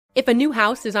If a new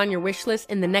house is on your wish list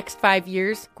in the next 5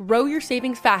 years, grow your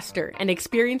savings faster and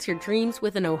experience your dreams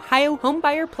with an Ohio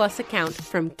Homebuyer Plus account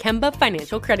from Kemba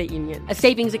Financial Credit Union. A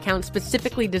savings account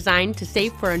specifically designed to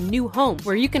save for a new home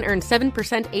where you can earn 7%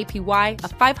 APY,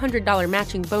 a $500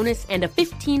 matching bonus, and a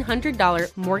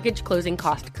 $1,500 mortgage closing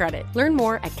cost credit. Learn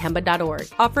more at Kemba.org.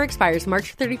 Offer expires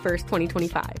March 31st,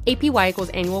 2025. APY equals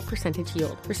annual percentage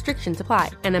yield. Restrictions apply.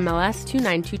 NMLS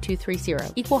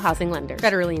 292230. Equal housing lender.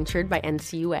 Federally insured by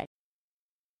NCUA.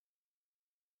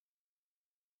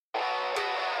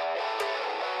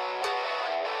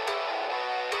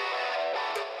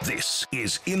 This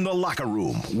is In the Locker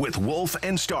Room with Wolf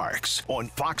and Starks on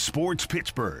Fox Sports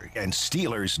Pittsburgh and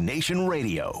Steelers Nation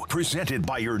Radio. Presented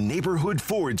by your neighborhood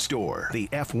Ford store. The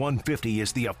F-150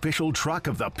 is the official truck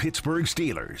of the Pittsburgh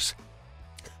Steelers.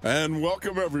 And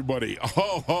welcome, everybody.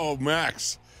 Oh,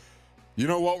 Max. You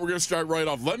know what? We're going to start right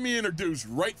off. Let me introduce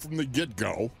right from the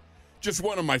get-go just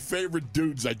one of my favorite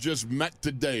dudes I just met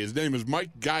today. His name is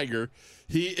Mike Geiger.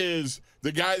 He is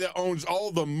the guy that owns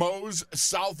all the Moe's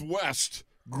Southwest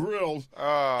Grill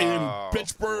in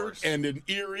Pittsburgh and in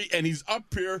Erie, and he's up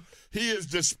here. He is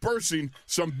dispersing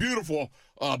some beautiful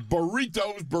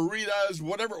burritas,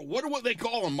 whatever. What do they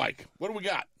call them, Mike? What do we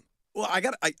got? Well, I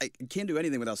can't do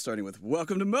anything without starting with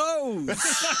welcome to Moe's. Yeah,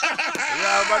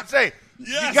 I was about to say,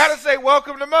 yes. You got to say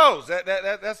welcome to Moe's.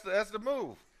 That's the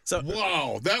move. So,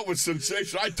 wow, that was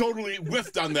sensational. I totally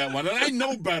whiffed on that one, and I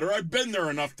know better. I've been there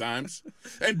enough times.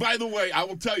 And by the way, I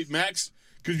will tell you, Max,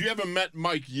 because you haven't met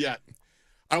Mike yet,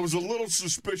 I was a little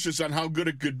suspicious on how good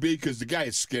it could be because the guy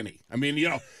is skinny. I mean, you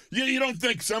don't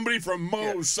think somebody from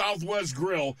Moe's Southwest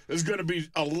Grill is going to be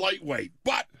a lightweight,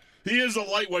 but he is a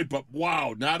lightweight. But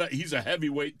wow, he's a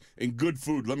heavyweight in good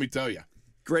food. Let me tell you.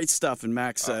 Great stuff, and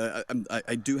Max,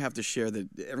 I do have to share that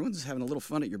everyone's having a little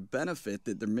fun at your benefit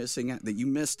that they're missing out, that you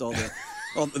missed all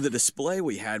the display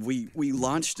we had. We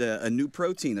launched a new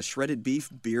protein, a shredded beef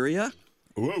birria.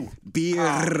 Ooh.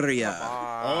 Birria.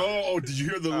 Oh, did you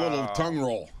hear the little tongue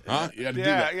roll? Huh? You had to do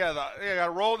that. Yeah, got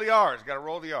to roll the R's. Got to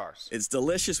roll the R's. It's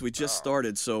delicious. We just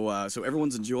started, so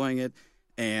everyone's enjoying it,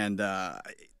 and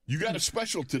you got a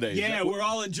special today. Yeah, we're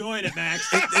all enjoying it, Max.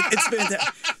 It's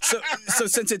fantastic. So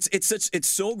since it's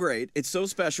so great, it's so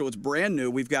special, it's brand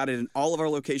new. We've got it in all of our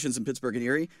locations in Pittsburgh and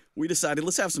Erie. We decided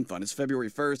let's have some fun. It's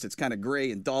February 1st. It's kind of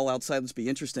gray and dull outside. Let's be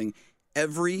interesting.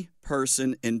 Every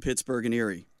person in Pittsburgh and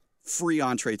Erie, free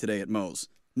entree today at Moe's.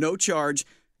 No charge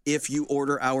if you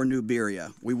order our new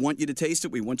birria. We want you to taste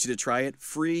it. We want you to try it.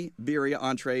 Free birria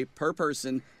entree per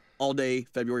person all day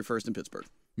February 1st in Pittsburgh.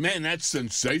 Man, that's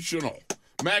sensational.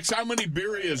 Max, how many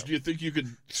birrias do you think you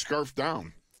could scarf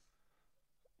down?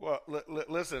 Well,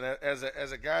 listen, as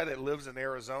a guy that lives in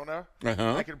Arizona,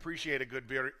 I can appreciate a good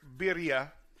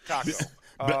birria taco.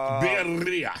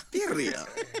 Birria.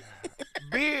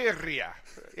 Birria.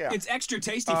 Yeah. It's extra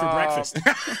tasty for breakfast.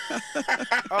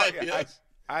 Oh, yeah. Yes.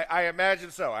 I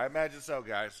imagine so. I imagine so,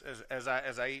 guys. As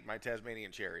I eat my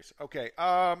Tasmanian cherries. Okay.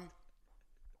 No,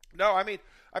 I mean,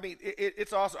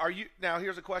 it's awesome.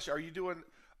 Here's a question.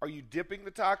 Are you dipping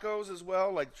the tacos as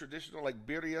well, like traditional, like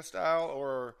birria style,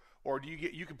 or do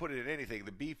you can put it in anything?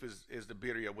 The beef is the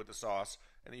birria with the sauce,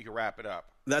 and then you can wrap it up.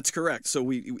 That's correct. So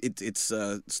it's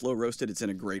slow roasted. It's in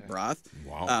a great broth.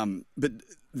 Wow. But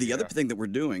the other thing that we're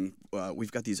doing,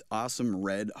 we've got these awesome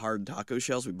red hard taco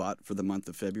shells we bought for the month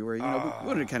of February. We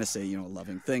wanted to kind of say, a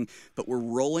loving thing, but we're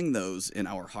rolling those in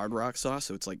our Hard Rock sauce.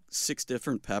 So it's like 6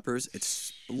 different peppers.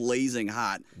 It's blazing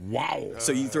hot. Wow.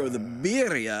 So you throw the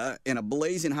birria in a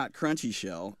blazing hot crunchy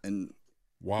shell and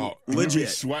wow. Legit. You'll be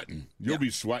sweating. You'll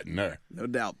be sweating there. No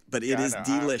doubt. But it is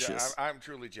delicious. I'm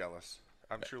truly jealous.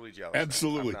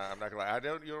 Absolutely. I'm not gonna lie.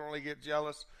 You don't really get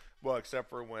jealous, well, except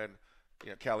for when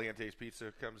Caliente's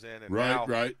Pizza comes in, and now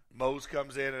Moe's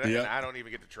comes in, and I don't even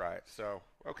get to try it. So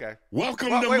okay. Welcome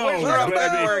to Moe's,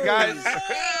 baby, guys.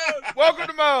 Welcome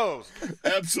to Moe's.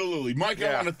 Absolutely, Mike.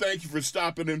 I want to thank you for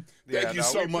stopping in. Thank you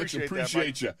so much.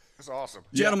 Appreciate you. That's awesome,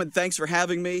 gentlemen. Thanks for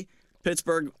having me.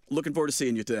 Pittsburgh, looking forward to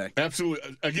seeing you today.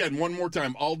 Absolutely. Again, one more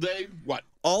time. All day, what?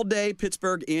 All day,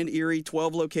 Pittsburgh and Erie,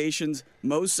 12 locations,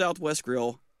 Moe's Southwest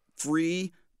Grill,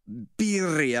 free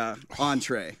birria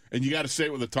entree. And you got to say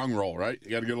it with a tongue roll, right? You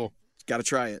got to get a little. Got to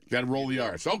try it. Got to roll the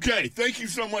R's. Okay. Thank you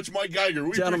so much, Mike Geiger.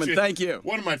 Gentlemen, thank you.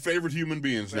 One of my favorite human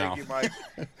beings now. Thank you, Mike.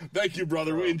 Thank you,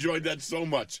 brother. We enjoyed that so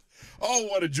much. Oh,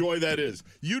 what a joy that is.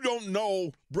 You don't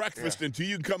know breakfast until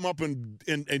you come up and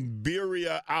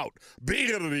birria out.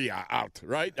 Birria out,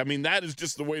 right? I mean, that is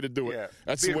just the way to do it. Yeah.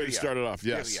 That's the way to start it off.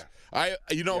 Yes.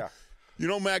 Birria. You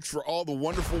know, Max, for all the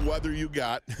wonderful weather you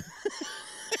got.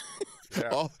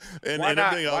 Yeah. and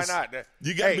everything else. Why not?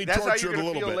 You got to be tortured a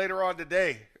little bit later on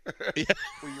today.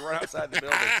 when you run outside the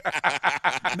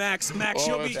building. Max,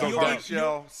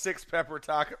 Shell, 6-pepper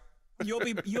taco.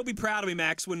 You'll be proud of me,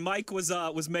 Max. When Mike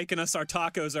was making us our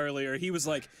tacos earlier, he was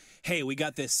like, "Hey, we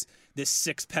got this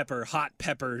 6-pepper hot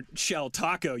pepper shell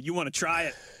taco. You want to try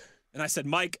it?" And I said,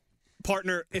 "Mike,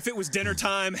 partner, if it was dinner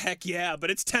time, heck yeah, but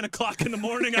it's 10 o'clock in the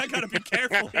morning. I got to be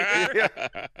careful here."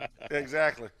 Yeah,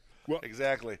 exactly.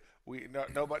 Exactly.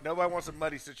 Nobody wants a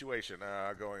muddy situation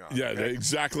going on. Yeah, okay?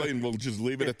 exactly, and we'll just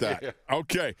leave it at that.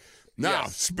 Okay. Now,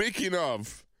 speaking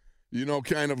of,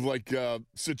 kind of like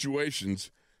situations,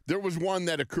 there was one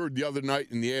that occurred the other night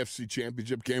in the AFC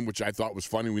Championship game, which I thought was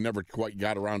funny. We never quite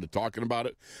got around to talking about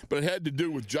it, but it had to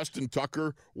do with Justin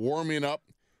Tucker warming up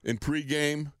in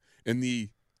pregame in the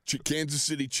Kansas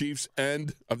City Chiefs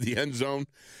end of the end zone,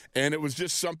 and it was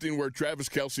just something where Travis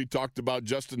Kelce talked about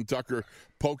Justin Tucker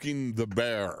poking the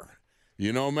bear.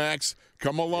 Max,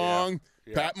 come along.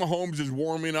 Yeah. Pat Mahomes is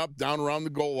warming up down around the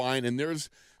goal line, and there's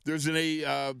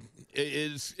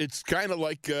it's kind of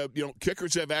like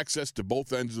kickers have access to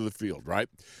both ends of the field, right?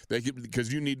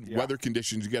 Because you need weather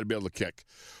conditions, you got to be able to kick,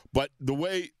 but the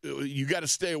way you got to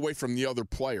stay away from the other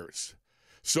players.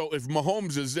 So if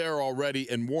Mahomes is there already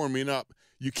and warming up,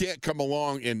 you can't come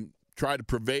along and try to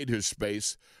pervade his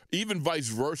space. Even vice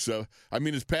versa. I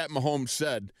mean, as Pat Mahomes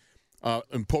said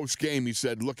in post-game, he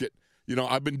said, look,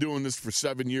 I've been doing this for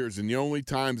 7 years, and the only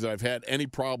times that I've had any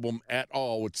problem at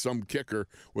all with some kicker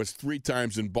was 3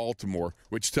 times in Baltimore,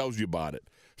 which tells you about it.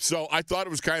 So I thought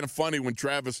it was kind of funny when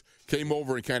Travis came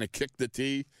over and kind of kicked the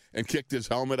tee and kicked his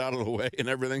helmet out of the way and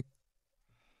everything.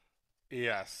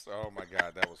 Yes. Oh, my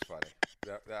God, that was funny.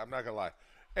 I'm not going to lie.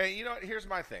 And here's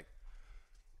my thing.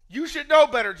 You should know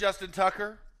better, Justin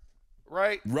Tucker,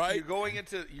 right? Right. You're going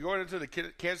into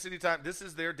the Kansas City time. This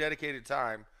is their dedicated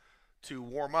time to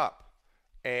warm up,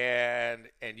 and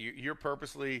you're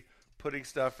purposely putting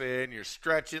stuff in. You're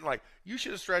stretching. Like, you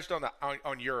should have stretched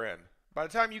on your end. By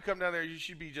the time you come down there, you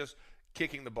should be just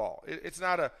kicking the ball. It's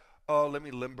not let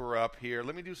me limber up here.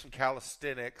 Let me do some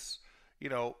calisthenics.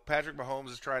 Patrick Mahomes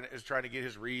is trying to get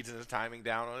his reads and his timing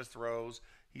down on his throws.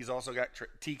 He's also got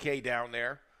TK down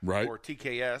there. Right. Or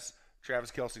TKS, Travis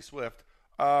Kelce Swift,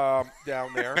 down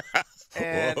there.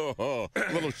 And whoa.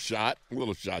 Little shot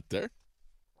there.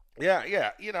 Yeah.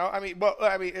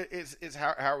 It's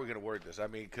how are we going to word this? I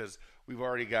mean, because we've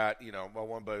already got, my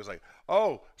one buddy was like,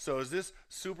 oh, so is this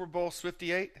Super Bowl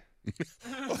 58?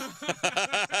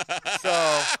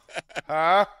 So,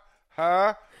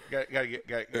 Got to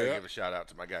give a shout out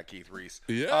to my guy Keith Reese.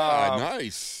 Yeah,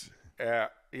 nice.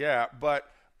 Yeah, but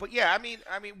yeah, I mean,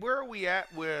 where are we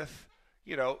at with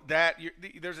that?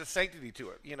 There's a sanctity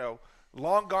to it.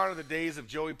 Long gone are the days of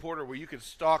Joey Porter where you could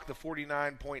stalk the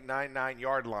 49.99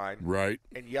 yard line, right,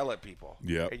 and yell at people.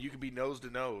 Yeah, and you could be nose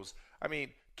to nose. I mean,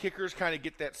 kickers kind of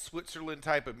get that Switzerland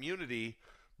type immunity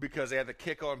because they have the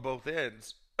kick on both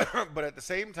ends, but at the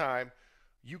same time,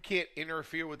 you can't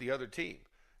interfere with the other team.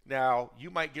 Now, you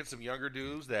might get some younger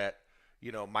dudes that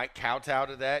might kowtow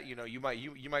to that. You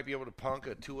might be able to punk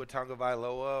a Tua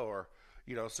Tagovailoa or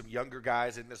some younger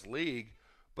guys in this league,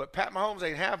 but Pat Mahomes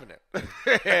ain't having it,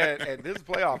 and this is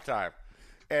playoff time,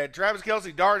 and Travis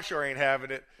Kelce darn sure ain't having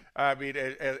it. I mean,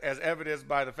 as evidenced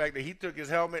by the fact that he took his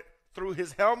helmet, threw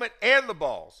his helmet and the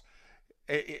balls.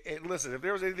 And listen, if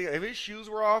there was anything, if his shoes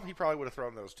were off, he probably would have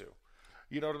thrown those too.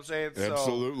 You know what I'm saying?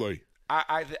 Absolutely. So,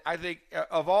 I think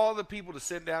of all the people to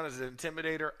send down as an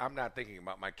intimidator, I'm not thinking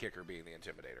about my kicker being the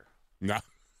intimidator.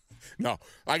 No.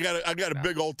 I got a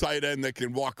big old tight end that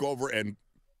can walk over and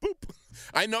boop.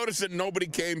 I noticed that nobody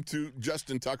came to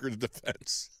Justin Tucker's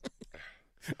defense.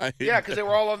 Because they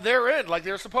were all on their end like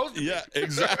they were supposed to be. Yeah,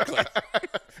 exactly.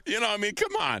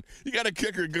 Come on. You got a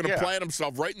kicker going to plant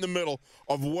himself right in the middle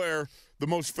of where the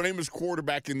most famous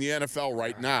quarterback in the NFL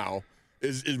right now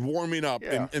is warming up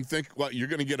and think, well, you're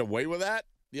going to get away with that?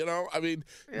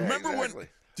 Remember exactly.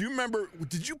 Do you remember,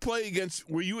 did you play against,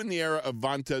 were you in the era of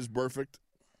Vontaze Burfict?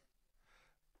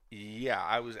 Yeah,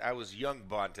 I was young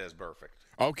Vontaze Burfict.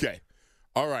 Okay.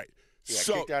 All right. Yeah,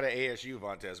 kicked out of ASU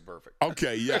Vontaze Burfict.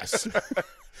 Okay, yes.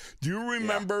 Do you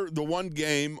remember the one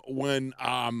game when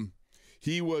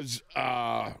he was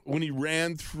when he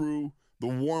ran through the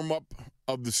warm-up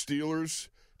of the Steelers?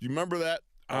 Do you remember that?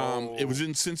 It was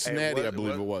in Cincinnati, I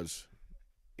believe it was.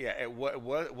 Yeah, it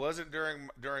wasn't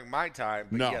during my time,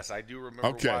 but no. Yes, I do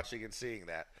remember watching and seeing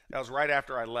that. That was right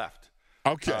after I left.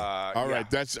 Okay, all right.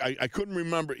 That's I couldn't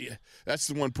remember. That's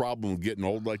the one problem with getting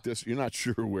old like this. You're not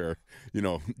sure where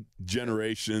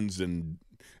generations and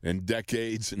and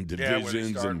decades and Yeah, where they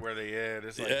divisions. start, And where they end.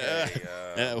 It's like, yeah,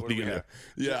 hey, what do we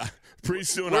have? Pretty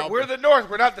soon We're the North.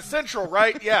 We're not the Central,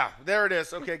 right? Yeah, there it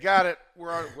is. Okay, got it.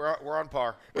 We're on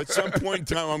par. At some point in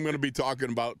time, I'm going to be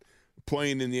talking about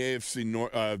playing in the AFC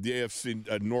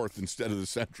North instead of the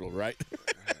Central, right?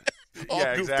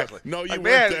 Yeah, exactly. No, you Like,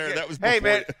 weren't there. That was before. Hey,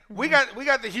 man, we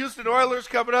got the Houston Oilers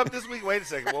coming up this week. Wait a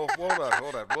second. Whoa,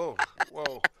 hold on.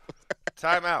 Whoa.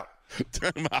 Time out.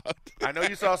 Time out. I know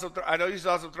you saw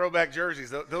some throwback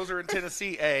jerseys. Those are in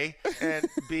Tennessee, A, and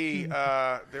B.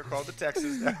 They're called the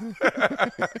Texans.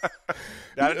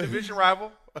 Not a division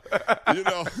rival.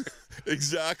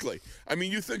 Exactly. I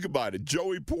mean, you think about it.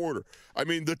 Joey Porter. I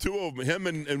mean, the two of them, him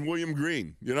and William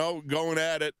Green. going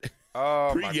at it. Oh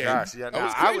Pre-game. my gosh! Yeah, That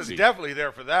was I was crazy. definitely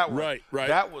there for that one. Right.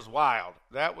 That was wild.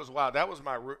 That was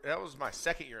my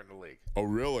second year in the league. Oh,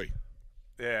 really?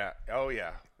 Yeah. Oh,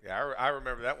 yeah. Yeah, I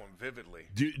remember that one vividly.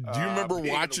 Do you remember being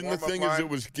in watching the warm-up thing as line. it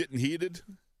was getting heated?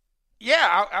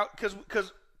 Yeah,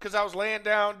 because I was laying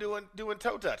down doing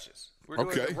toe touches. We're doing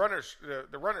Okay.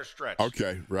 the runner stretch.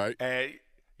 Okay, right. And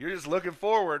you're just looking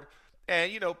forward,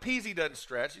 and Peasy doesn't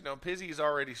stretch. Pizzy is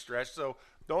already stretched. So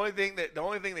the only thing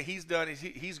that he's done is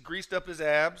he's greased up his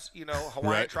abs, Hawaiian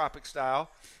Right. Tropic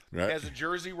style. Right. Has a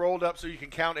jersey rolled up so you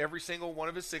can count every single one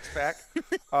of his six pack.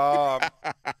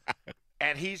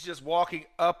 And he's just walking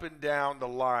up and down the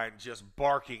line, just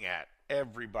barking at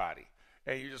everybody.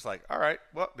 And you're just like, all right,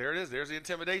 well, there it is. There's the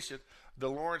intimidation. The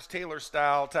Lawrence Taylor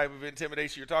style type of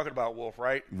intimidation you're talking about, Wolf,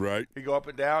 right? Right. He go up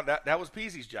and down. That was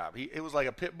Peasy's job. It was like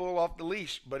a pit bull off the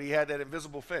leash, but he had that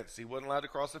invisible fence. He wasn't allowed to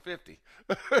cross the 50.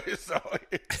 So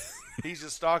he's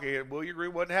just stalking it. William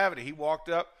Green wasn't having it. He walked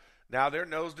up. Now they're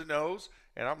nose to nose.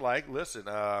 And I'm like, listen,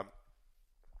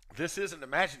 this is an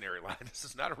imaginary line. This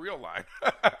is not a real line.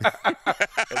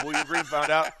 And William Green found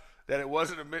out that it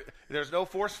wasn't there's no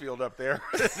force field up there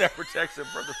that protects him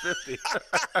from the 50.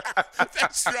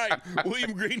 That's right.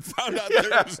 William Green found out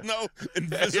there was no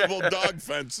invisible dog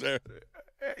fence there.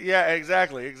 Yeah,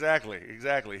 exactly.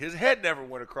 His head never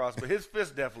went across, but his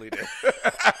fist definitely did.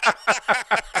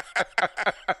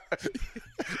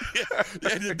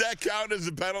 Yeah, did that count as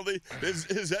a penalty?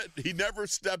 His head, he never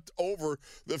stepped over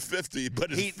the 50,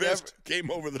 but his fist came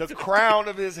over the 50. The crown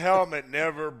of his helmet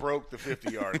never broke the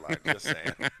 50-yard line. Just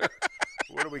saying.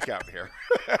 What are we counting here?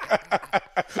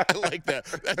 I like that.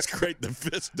 That's great. The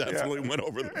fist definitely went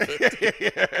over the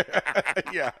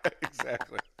 50. Yeah,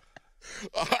 exactly.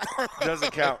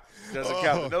 Doesn't count.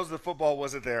 The nose of the football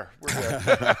wasn't there. We're good.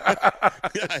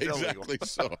 Yeah, exactly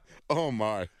so. Oh,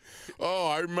 my. Oh,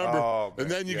 I remember. Oh, man.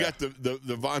 And then you got the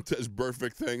Vontaze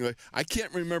Burfict thing. Like, I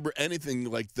can't remember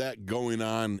anything like that going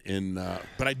on in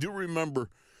but I do remember,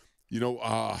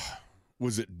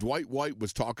 was it Dwight White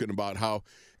was talking about how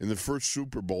in the first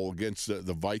Super Bowl against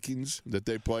the Vikings that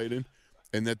they played in,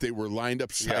 and that they were lined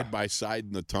up side by side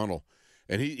in the tunnel.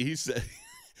 And he said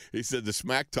he said the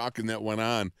smack talking that went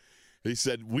on, he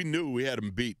said, we knew we had him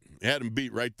beat. Had him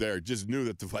beat right there. Just knew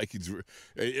that the Vikings were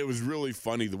 – it was really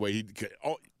funny the way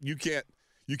you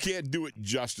can't do it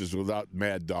justice without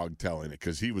Mad Dog telling it,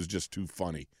 because he was just too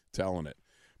funny telling it.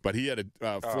 But he had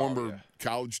a former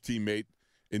college teammate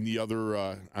in the other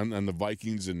on the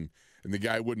Vikings, and the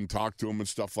guy wouldn't talk to him and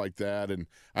stuff like that. And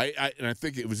I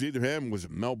think it was either him, was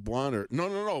it Mel Blount, or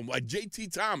no, J.T.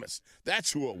 Thomas.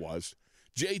 That's who it was,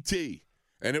 J.T.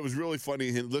 And it was really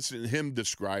funny listening to him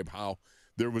describe how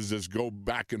there was this go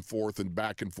back and forth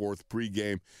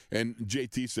pregame. And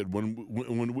JT said,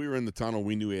 when we were in the tunnel,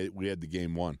 we knew we had the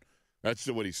game won. That's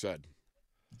what he said.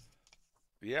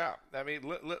 Yeah, I mean,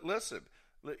 listen,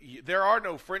 there are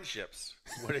no friendships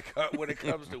when it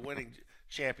comes to winning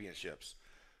championships.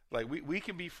 Like we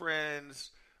can be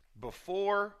friends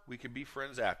before, we can be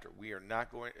friends after. We are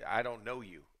not going. I don't know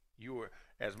you. You were,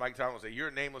 as Mike Tomlin would say, you're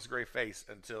a nameless gray face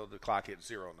until the clock hits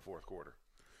 0 in the fourth quarter,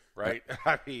 right?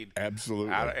 I mean,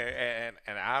 absolutely. And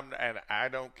I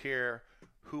don't care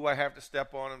who I have to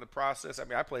step on in the process. I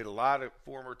mean, I played a lot of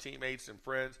former teammates and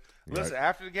friends. Listen,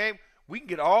 after the game, we can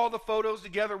get all the photos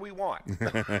together we want,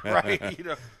 right?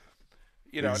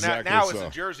 Exactly now so. it's a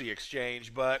jersey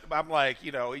exchange, but I'm like,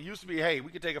 it used to be, hey,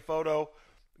 we could take a photo,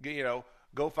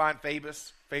 go find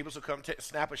Fabus. Fabus will come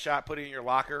snap a shot, put it in your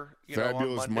locker,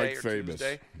 Fabulous on Monday Mike or Fabus.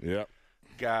 Tuesday. Yep.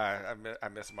 God, I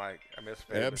miss Mike. I miss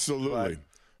Fabus. Absolutely.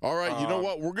 All right, you know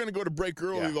what? We're going to go to break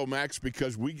early, though, Max,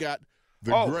 because we got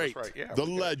the great, the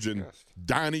legend,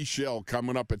 Donnie Shell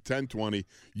coming up at 10:20.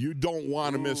 You don't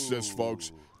want to miss this,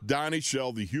 folks. Donnie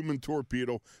Shell, the human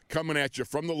torpedo, coming at you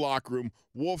from the locker room.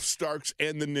 Wolf, Starks,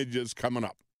 and the Ninjas coming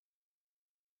up.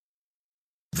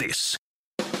 This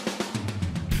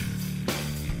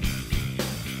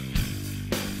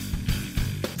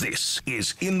This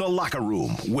is In the Locker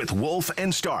Room with Wolf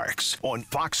and Starks on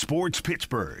Fox Sports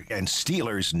Pittsburgh and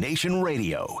Steelers Nation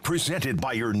Radio. Presented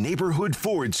by your neighborhood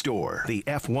Ford store. The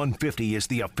F-150 is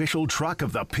the official truck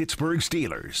of the Pittsburgh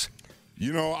Steelers.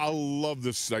 You know, I love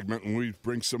this segment when we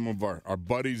bring some of our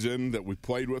buddies in that we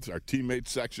played with, our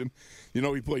teammates section. You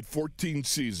know, he played 14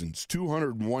 seasons,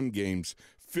 201 games,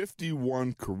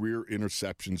 51 career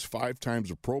interceptions, 5 times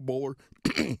a Pro Bowler,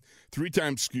 3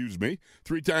 times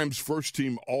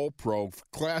first-team All-Pro,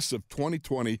 class of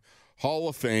 2020 Hall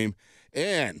of Fame,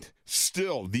 and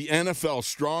still the NFL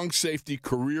strong safety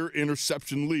career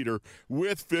interception leader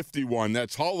with 51.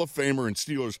 That's Hall of Famer and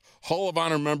Steelers Hall of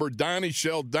Honor member Donnie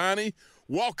Shell. Donnie,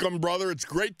 welcome, brother. It's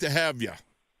great to have you.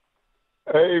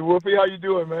 Hey, Wolfie, how you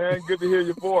doing, man? Good to hear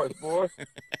your voice, boy.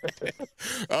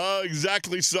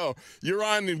 Exactly so. You're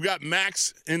on. You've got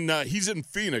Max, and he's in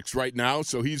Phoenix right now,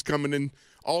 so he's coming in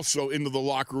also into the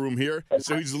locker room here.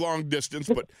 So he's long distance,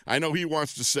 but I know he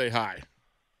wants to say hi.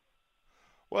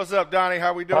 What's up, Donnie?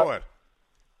 How we doing?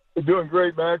 Doing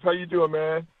great, Max. How you doing,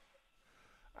 man?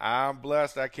 I'm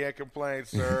blessed. I can't complain,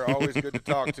 sir. Always good to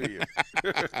talk to you.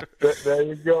 There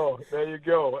you go. There you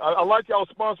go. I like y'all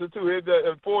sponsor, too.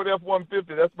 The Ford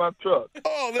F-150. That's my truck.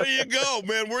 Oh, there you go,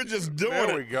 man. We're just doing it.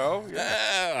 There we go.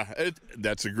 Yeah.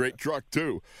 That's a great truck,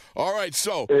 too. All right,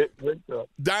 so,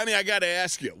 Donnie, I got to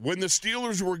ask you, when the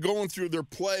Steelers were going through their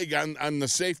plague on the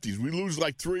safeties, we lose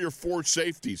like 3 or 4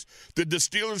 safeties. Did the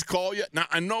Steelers call you? Now,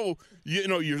 I know,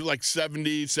 you're like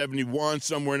 70, 71,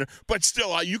 somewhere in there, but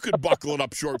still, you could buckle it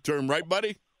up short term, right,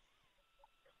 buddy?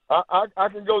 I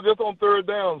can go just on third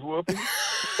downs, Wolfie.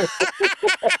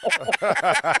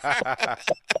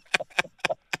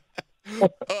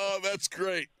 Oh, that's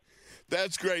great.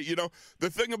 That's great. You know, the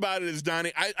thing about it is,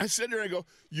 Donnie, I sit there and I go,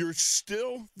 you're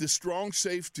still the strong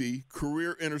safety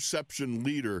career interception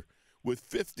leader with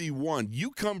 51.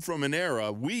 We come from an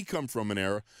era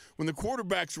when the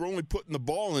quarterbacks were only putting the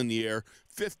ball in the air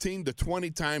 15 to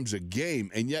 20 times a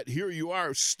game, and yet here you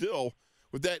are still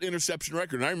with that interception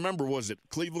record. And I remember, was it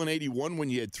Cleveland 81 when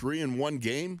you had 3 in one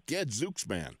game? Gadzooks,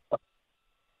 man.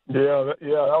 Yeah,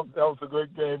 that was a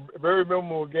great game. Very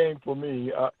memorable game for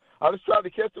me. I just tried to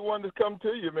catch the one that's come to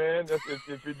you, man.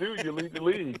 If you do, you lead the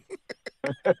league.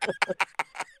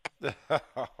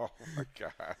 Oh, my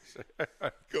gosh.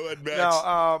 Go ahead, Max.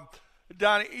 Now,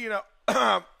 Donnie,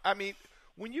 I mean,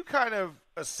 when you kind of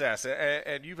assess,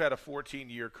 and you've had a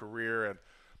 14-year career,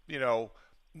 and,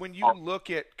 when you look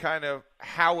at kind of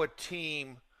how a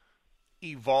team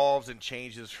evolves and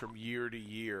changes from year to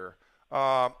year,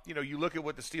 you look at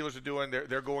what the Steelers are doing.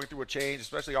 They're going through a change,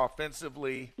 especially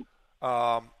offensively,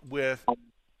 with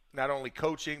not only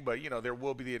coaching, but, there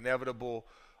will be the inevitable,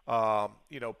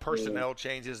 personnel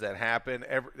changes that happen,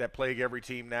 that plague every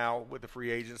team now with the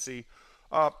free agency.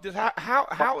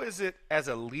 How is it as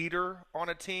a leader on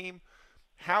a team?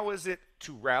 How is it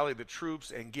to rally the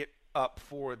troops and get up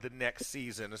for the next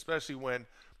season, especially when,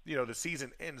 the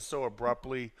season ends so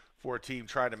abruptly for a team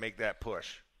trying to make that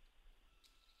push?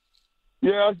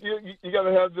 Yeah, you got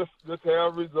to have just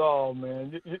have resolve,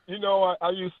 man. I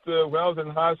used to, when I was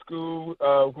in high school,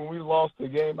 when we lost the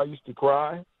game, I used to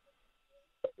cry.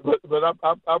 But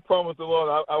I promise the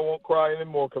Lord I won't cry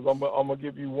anymore, because I'm gonna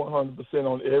give you 100%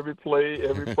 on every play,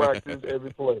 every practice,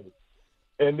 every play.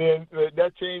 And then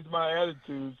that changed my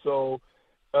attitude. So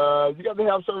you got to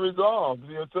have some resolve.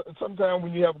 Sometimes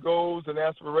when you have goals and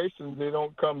aspirations, they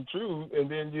don't come true, and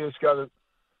then you just got to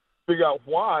figure out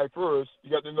why first.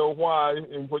 You got to know why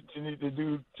and what you need to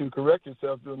do to correct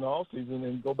yourself during the off season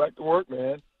and go back to work,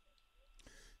 man.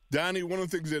 Donnie, one of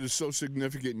the things that is so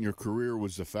significant in your career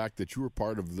was the fact that you were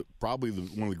part of one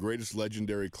of the greatest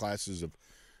legendary classes of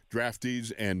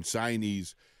draftees and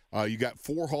signees. You got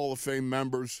 4 Hall of Fame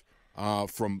members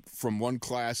from one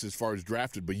class as far as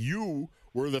drafted, but you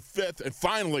were the 5th, and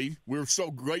finally, we're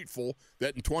so grateful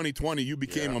that in 2020 you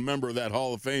became a member of that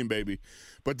Hall of Fame, baby.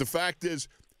 But the fact is,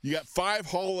 you got 5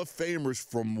 Hall of Famers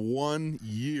from one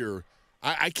year.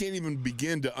 I can't even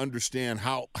begin to understand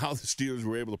how the Steelers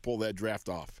were able to pull that draft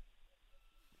off.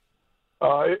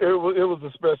 It was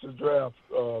a special draft.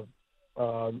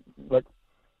 Like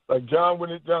John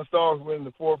Starks went in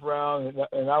the 4th round,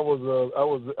 and I was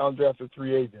an undrafted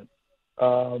free agent.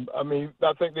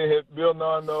 I think they had Bill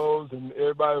Narnos and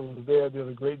everybody was there, did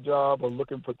a great job of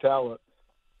looking for talent.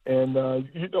 And,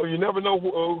 you never know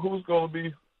who's going to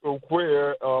be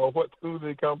where, what school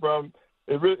they come from.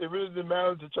 It really didn't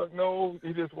matter to Chuck Noll.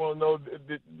 He just want to know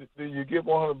that you give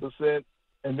 100%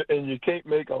 and you can't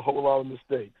make a whole lot of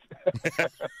mistakes.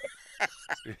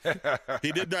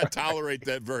 He did not tolerate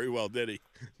that very well, did he?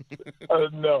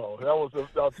 No, that was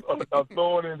a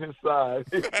thorn in his side.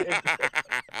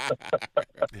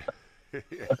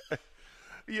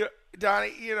 Yeah,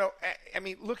 Donnie, I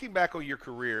mean, looking back on your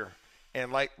career,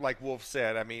 and like Wolf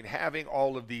said, I mean, having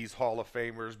all of these Hall of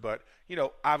Famers, but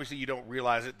obviously you don't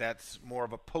realize it. That's more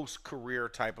of a post-career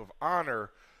type of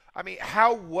honor. I mean,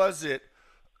 how was it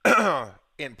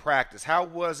in practice? How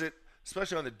was it,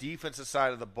 especially on the defensive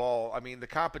side of the ball? I mean, the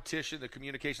competition, the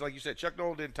communication, like you said, Chuck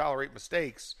Noll didn't tolerate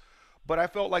mistakes, but I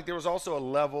felt like there was also a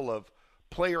level of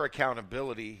player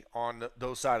accountability on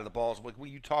those side of the balls. Like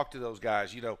when you talk to those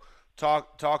guys,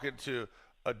 talking to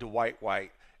a Dwight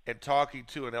White and talking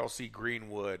to an L.C.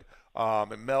 Greenwood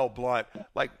and Mel Blount,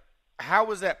 like how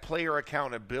was that player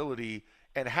accountability,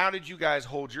 and how did you guys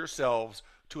hold yourselves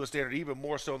to a standard even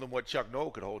more so than what Chuck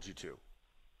Noll could hold you to?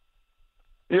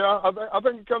 Yeah, I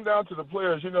think it comes down to the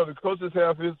players. The coaches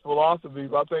have his philosophy,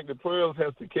 but I think the players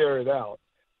have to carry it out.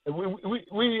 And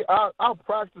our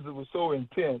practices were so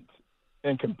intense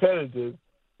and competitive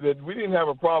that we didn't have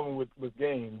a problem with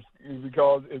games,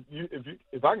 because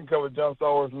if I can cover John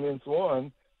Stallworth and Lynn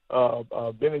Swan,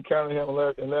 Benny Cunningham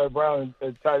and Larry Brown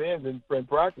as tight ends in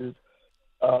practice,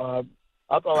 I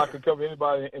thought I could cover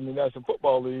anybody in the National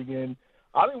Football League, and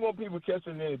I didn't want people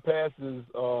catching any passes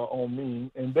on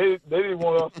me, and they didn't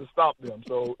want us to stop them,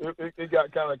 so it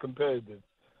got kind of competitive.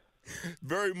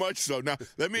 Very much so. Now,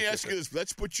 let me ask you this.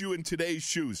 Let's put you in today's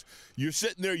shoes. You're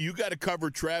sitting there. You got to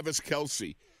cover Travis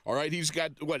Kelce. All right, he's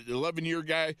got, 11-year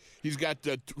guy. He's got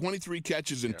 23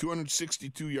 catches and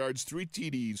 262 yards, 3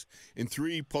 TDs in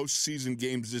 3 postseason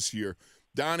games this year.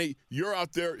 Donnie, you're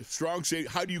out there, strong safety.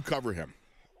 How do you cover him?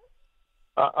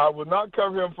 I would not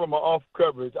cover him from an off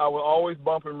coverage. I would always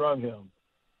bump and run him.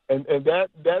 And that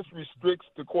restricts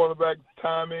the quarterback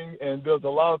timing and does a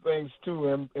lot of things to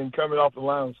him in coming off the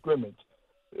line of scrimmage.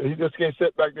 He just can't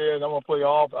sit back there and I'm going to play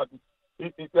off.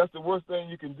 That's the worst thing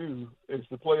you can do, is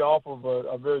to play off of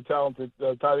a very talented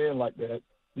tight end like that.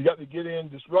 You got to get in,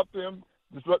 disrupt him,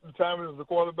 disrupt the timing of the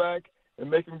quarterback, and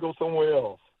make him go somewhere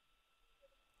else.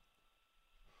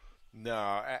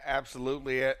 No,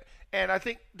 absolutely. And I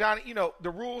think, Donnie, the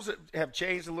rules have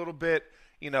changed a little bit.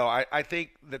 I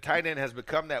think the tight end has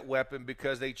become that weapon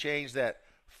because they changed that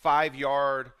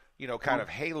 5-yard, kind of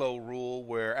halo rule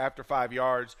where after 5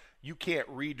 yards, you can't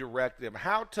redirect them.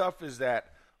 How tough is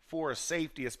that for a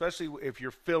safety, especially if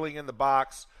you're filling in the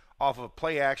box off of a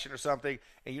play action or something,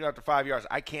 and after 5 yards,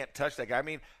 I can't touch that guy? I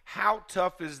mean, how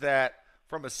tough is that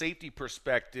from a safety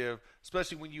perspective,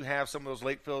 especially when you have some of those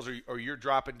late fills or you're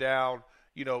dropping down,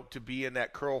 to be in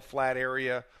that curl flat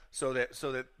area so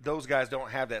that those guys don't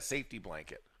have that safety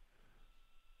blanket?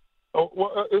 Oh,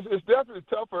 well, it's definitely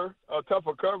tougher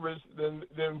coverage than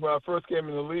when I first came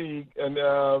in the league. And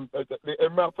as a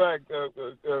matter of fact,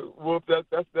 Wolf,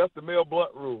 that's the Mel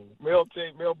Blount rule. Mel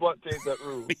Blount changed that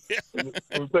rule.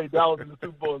 We played Dallas in the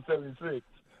Super Bowl in '76.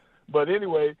 But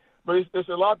anyway, it's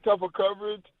a lot tougher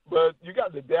coverage. But you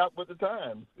got to adapt with the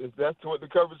times. If that's what the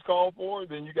coverage called for,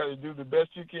 then you got to do the best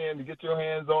you can to get your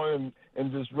hands on him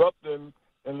and disrupt him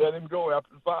and let him go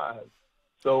after 5.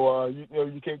 So,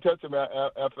 you can't touch him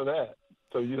after that.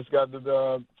 So you just got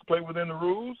to play within the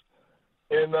rules.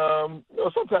 And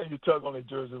sometimes you tug on the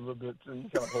jersey a little bit, so you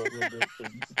kind of hold a little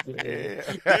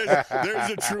bit. There's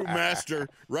a true master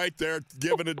right there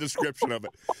giving a description of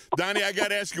it. Donnie, I got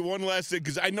to ask you one last thing,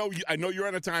 because I know you're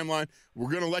on a timeline. We're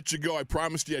going to let you go. I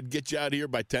promised you I'd get you out of here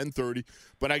by 10:30.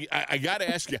 But I got to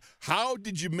ask you, how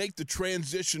did you make the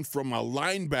transition from a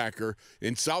linebacker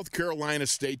in South Carolina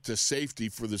State to safety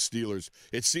for the Steelers?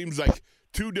 It seems like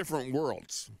 2 different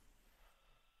worlds.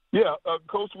 Yeah,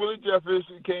 Coach Willie Jeffers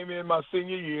came in my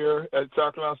senior year at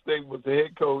South Carolina State, was the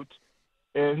head coach,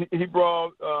 and he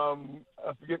brought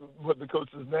I forget what the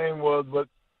coach's name was, but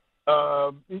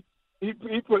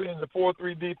he put in the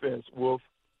 4-3 defense, Wolf.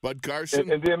 Bud Carson.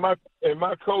 And then my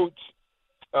coach,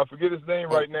 I forget his name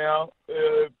right now.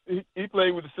 He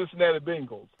played with the Cincinnati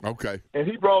Bengals. Okay. And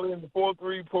he brought in the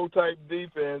 4-3 pro-type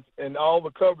defense, and all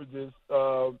the coverages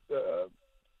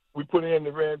we put in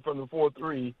the ran from the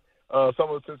 4-3. Some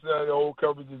of the Cincinnati old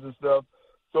coverages and stuff.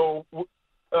 So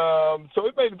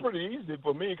it made it pretty easy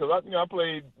for me because I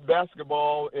played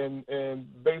basketball and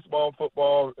baseball,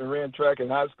 football, and ran track in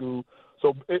high school.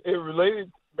 So it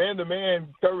related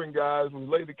man-to-man covering guys was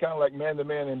related kind of like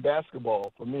man-to-man in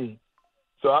basketball for me.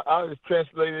 So I just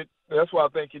translated. That's why I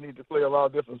think you need to play a lot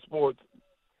of different sports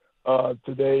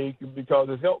today, because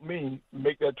it helped me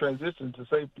make that transition to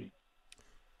safety.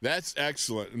 That's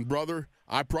excellent. And, brother,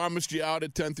 I promised you out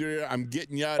at 10:30. I'm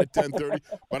getting you out at 10:30.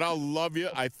 But I love you.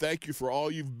 I thank you for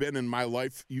all you've been in my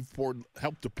life. You've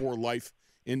helped to pour life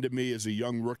into me as a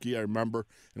young rookie, I remember.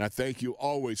 And I thank you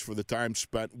always for the time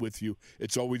spent with you.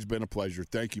 It's always been a pleasure.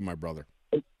 Thank you, my brother.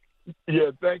 Yeah,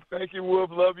 thank you,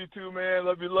 Wolf. Love you too, man.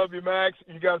 Love you, Max.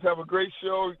 You guys have a great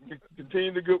show.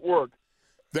 Continue the good work.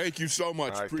 Thank you so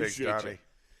much. All right, Appreciate thanks, you. Donnie.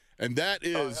 And that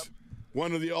is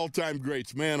one of the all-time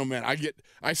greats. Man, oh, man,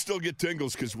 I still get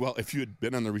tingles because, well, if you had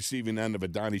been on the receiving end of a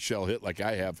Donnie Shell hit like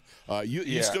I have,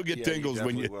 you still get tingles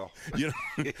when you know,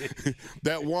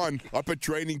 that one up at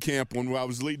training camp when I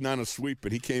was leading on a sweep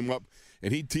and he came up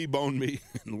and he T-boned me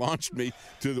and launched me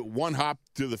to the one hop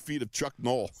to the feet of Chuck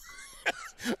Knoll.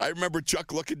 I remember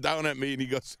Chuck looking down at me, and he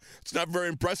goes, "It's not very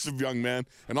impressive, young man."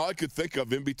 And all I could think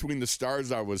of in between the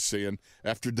stars I was seeing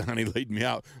after Donnie laid me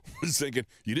out was thinking,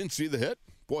 "You didn't see the hit?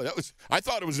 Boy, I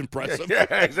thought it was impressive." Yeah,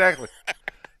 exactly.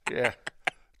 Yeah.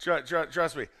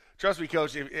 Trust me,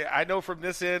 Coach. I know from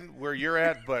this end where you're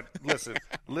at, but listen,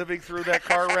 living through that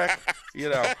car wreck,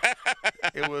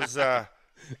 it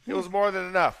was more than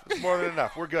enough. It's more than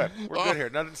enough. We're good. We're good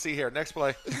here. Nothing to see here. Next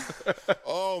play.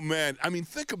 Oh, man. I mean,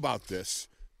 think about this.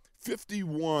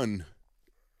 51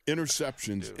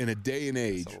 interceptions in a day and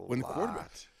age when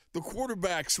the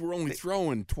quarterbacks were only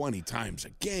throwing 20 times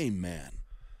a game, man.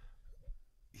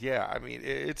 Yeah, I mean,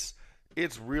 it's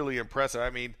really impressive. I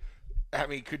mean,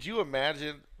 could you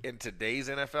imagine in today's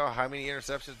NFL how many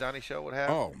interceptions Donnie Shell would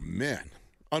have? Oh, man.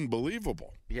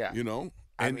 Unbelievable. Yeah.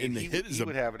 And the hit he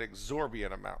would have an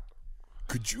exorbitant amount.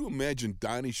 Could you imagine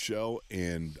Donnie Shell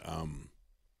and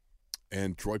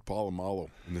Troy Polamalu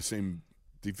in the same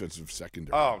defensive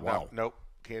secondary? Oh, wow. Nope.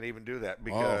 Can't even do that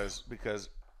because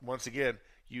once again,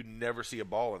 you never see a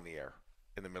ball in the air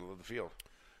in the middle of the field.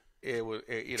 It would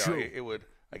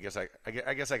I guess I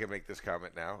can make this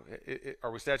comment now.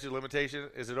 Are we statute of limitation?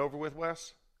 Is it over with,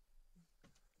 Wes?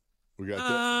 We got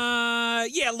that.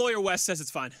 Yeah, lawyer Wes says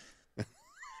it's fine.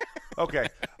 Okay.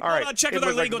 All right. I'll check with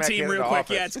our legal team real quick.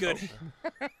 Yeah, it's good.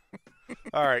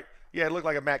 All right. Yeah, it looked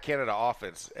like a Matt Canada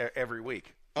offense every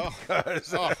week.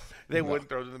 Because they wouldn't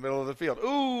throw it in the middle of the field.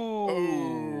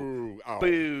 Ooh. Oh.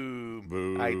 Boom.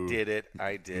 Boo. I did it.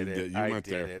 I did it. I went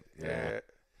did there. it. Yeah.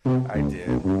 I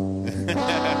did.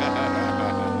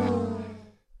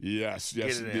 Yes,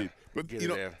 indeed. But,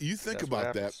 you think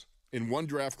about that. In one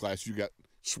draft class, you got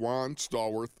Swan,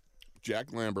 Stallworth,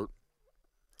 Jack Lambert,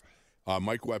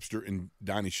 Mike Webster, and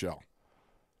Donnie Shell.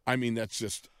 I mean, that's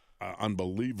just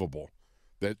unbelievable.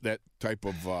 That type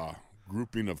of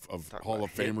grouping of Hall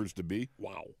of Famers to be.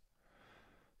 Wow.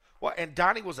 Well, and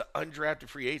Donnie was an undrafted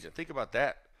free agent. Think about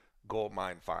that gold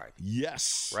mine find.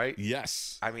 Yes. Right?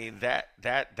 Yes. I mean,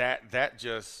 that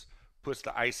just puts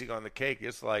the icing on the cake.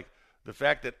 It's like the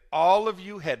fact that all of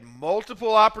you had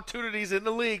multiple opportunities in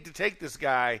the league to take this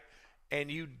guy, and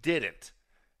you didn't.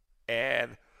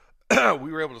 And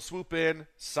we were able to swoop in,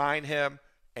 sign him,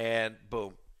 and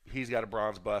boom, he's got a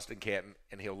bronze bust in Canton,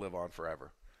 and he'll live on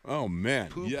forever. Oh, man.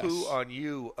 Poo-poo on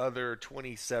you, other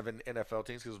 27 NFL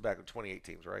teams, because it was back with 28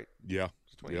 teams, right? Yeah.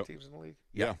 Was 28 teams in the league?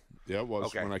 Yeah, it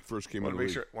was when I first came in the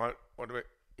league.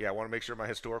 I want to make sure my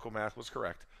historical math was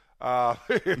correct. But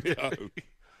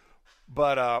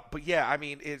yeah, I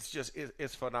mean,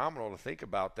 it's phenomenal to think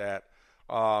about that,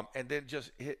 and then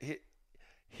just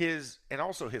his and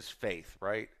also his faith,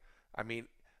 right? I mean,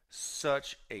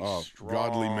 such a strong,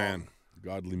 godly man,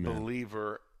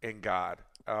 believer in God,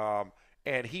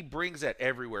 and he brings that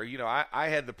everywhere. I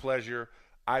had the pleasure.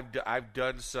 I've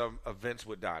done some events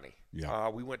with Donnie. Yeah,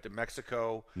 we went to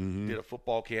Mexico, did a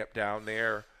football camp down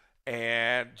there,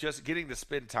 and just getting to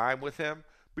spend time with him.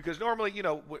 Because normally,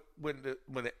 when the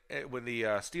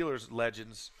Steelers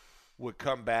legends would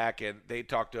come back and they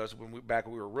talk to us when we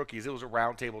were rookies, it was a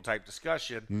roundtable type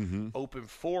discussion, open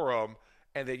forum,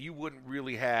 and then you wouldn't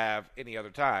really have any other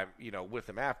time, with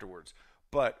them afterwards.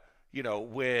 But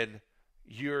when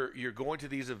you're going to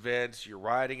these events, you're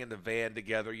riding in the van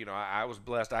together. I was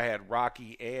blessed. I had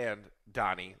Rocky and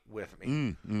Donnie with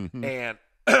me, and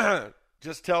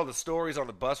just tell the stories on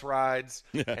the bus rides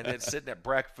and then sitting at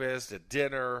breakfast, at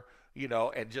dinner,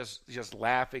 and just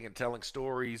laughing and telling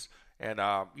stories. And,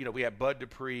 we had Bud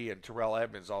Dupree and Terrell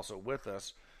Edmonds also with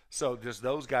us. So just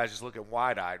those guys just looking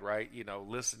wide-eyed, right,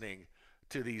 listening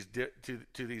to these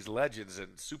to these legends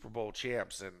and Super Bowl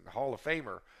champs and Hall of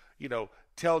Famer,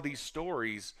 tell these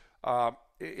stories.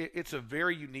 It's a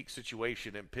very unique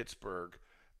situation in Pittsburgh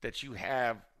that you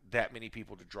have that many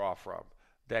people to draw from,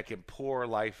 that can pour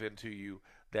life into you,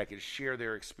 that can share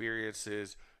their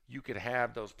experiences. You can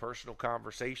have those personal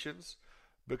conversations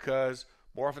because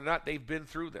more often than not, they've been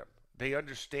through them. They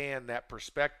understand that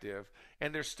perspective,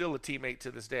 and they're still a teammate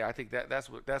to this day. I think that's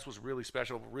what's really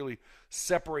special, what really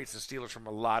separates the Steelers from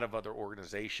a lot of other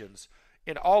organizations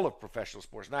in all of professional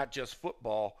sports, not just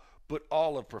football, but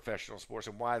all of professional sports,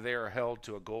 and why they are held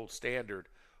to a gold standard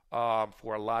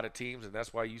for a lot of teams. And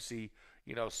that's why you see,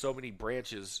 so many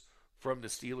branches from the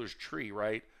Steelers tree,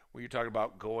 right? When you're talking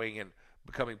about going and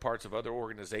becoming parts of other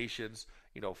organizations,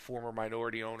 former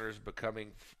minority owners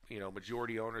becoming,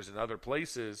 majority owners in other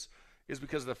places, is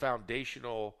because of the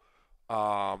foundational,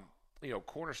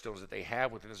 cornerstones that they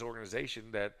have within this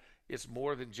organization, that it's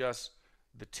more than just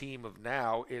the team of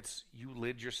now. It's you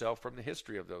lid yourself from the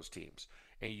history of those teams,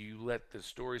 and you let the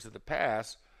stories of the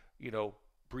past,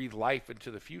 breathe life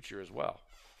into the future as well.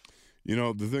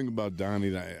 The thing about Donnie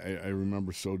that I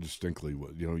remember so distinctly,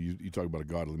 you talk about a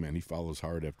godly man. He follows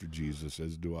hard after Jesus,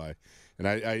 as do I. And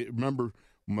I remember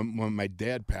when my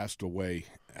dad passed away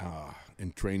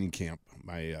in training camp,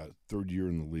 my third year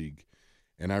in the league.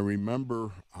 And I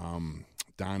remember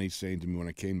Donnie saying to me when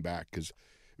I came back, because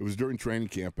it was during training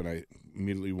camp, and I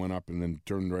immediately went up and then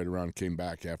turned right around and came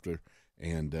back after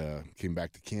and came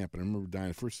back to camp. And I remember Donnie,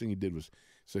 the first thing he did was,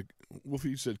 Wolfie,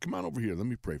 he said, come on over here. Let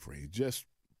me pray for you. He just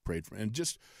prayed for him. And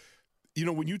just,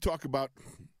 when you talk about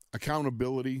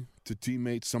accountability to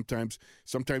teammates, sometimes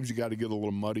you got to get a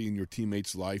little muddy in your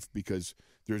teammate's life because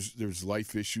there's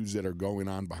life issues that are going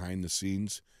on behind the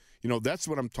scenes. That's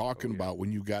what I'm talking about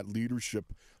when you got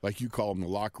leadership, like you call them, the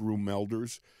locker room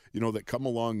elders, that come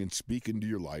along and speak into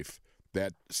your life,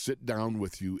 that sit down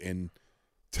with you and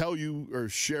tell you or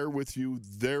share with you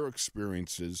their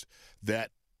experiences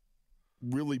that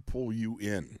really pull you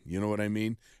in, you know what I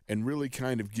mean? And really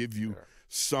kind of give you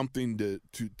something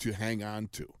to hang on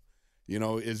to.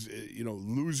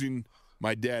 Losing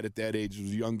my dad at that age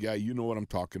as a young guy, you know what I'm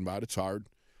talking about. It's hard.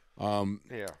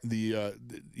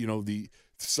 The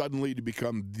suddenly to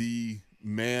become the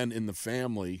man in the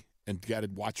family and got to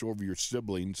watch over your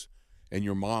siblings and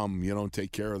your mom, and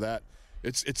take care of that.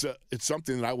 It's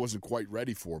something that I wasn't quite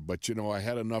ready for, but I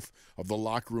had enough of the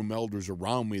locker room elders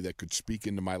around me that could speak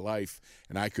into my life,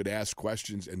 and I could ask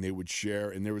questions, and they would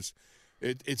share. And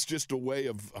it's just a way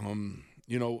of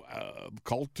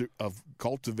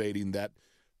cultivating that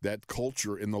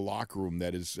culture in the locker room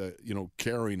that is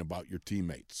caring about your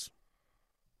teammates.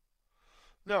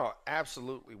 No,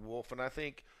 absolutely, Wolf. And I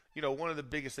think one of the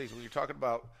biggest things when you're talking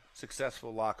about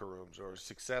successful locker rooms or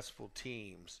successful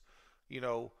teams,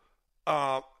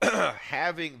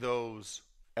 having those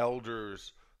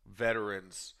elders,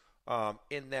 veterans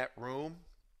in that room,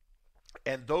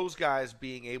 and those guys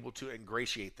being able to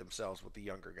ingratiate themselves with the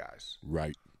younger guys.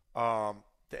 Right. And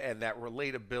that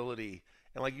relatability.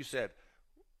 And like you said,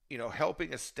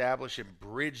 helping establish and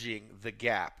bridging the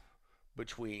gap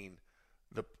between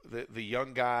the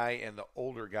young guy and the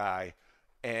older guy,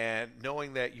 and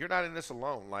knowing that you're not in this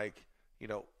alone. Like,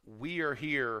 we are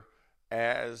here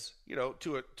as,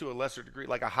 to a lesser degree,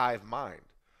 like a hive mind.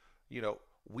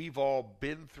 We've all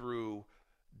been through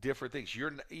different things.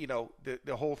 You're,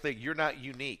 the whole thing, you're not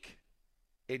unique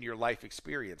in your life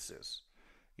experiences.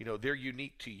 They're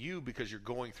unique to you because you're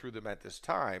going through them at this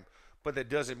time, but that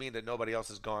doesn't mean that nobody else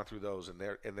has gone through those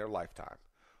in their lifetime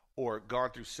or gone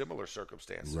through similar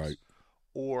circumstances. Right.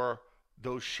 Or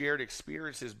those shared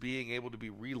experiences being able to be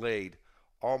relayed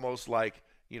almost like,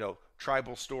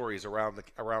 tribal stories around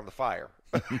the fire.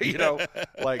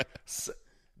 Like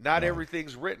not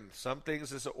everything's written. Some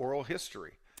things is an oral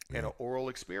history and an oral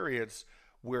experience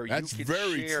where That's you can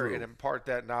very share true. and impart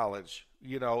that knowledge.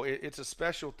 It's a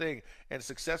special thing, and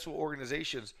successful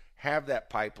organizations have that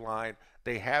pipeline.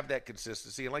 They have that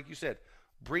consistency. And like you said,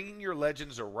 bringing your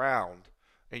legends around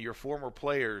and your former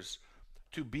players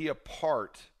to be a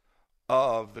part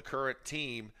of the current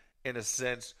team in a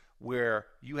sense where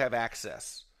you have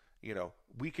access.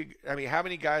 How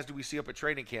many guys do we see up at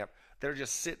training camp that are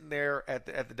just sitting there at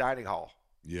the dining hall?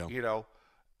 Yeah.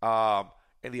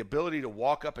 And the ability to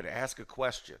walk up and ask a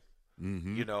question,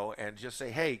 and just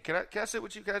say, hey, can I sit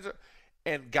with you guys?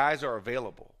 And guys are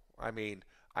available.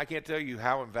 I can't tell you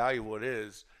how invaluable it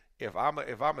is if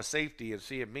I'm a safety and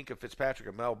seeing Minka Fitzpatrick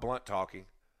and Mel Blount talking.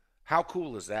 How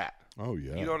cool is that? Oh,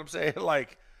 yeah. You know what I'm saying?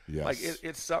 Yes.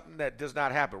 It's something that does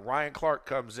not happen. Ryan Clark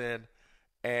comes in,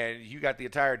 and you got the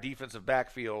entire defensive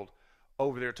backfield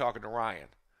over there talking to Ryan.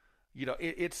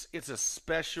 It's a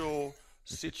special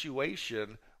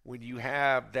situation when you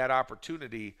have that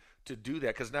opportunity to do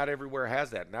that, because not everywhere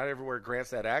has that. Not everywhere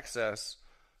grants that access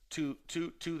to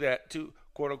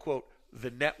quote unquote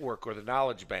the network or the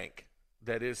knowledge bank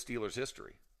that is Steelers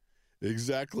history.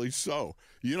 Exactly so.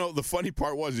 The funny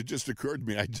part was, it just occurred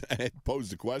to me, I had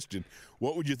posed a question.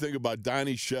 What would you think about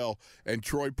Donnie Shell and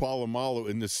Troy Polamalu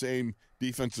in the same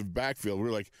defensive backfield?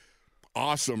 We're like,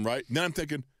 awesome, right? And then I'm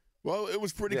thinking, well, it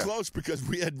was pretty close because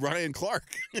we had Ryan Clark.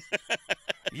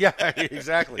 Yeah,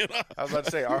 exactly. I was about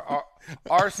to say,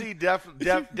 RC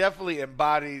definitely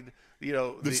embodied,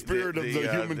 the spirit of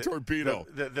the human torpedo.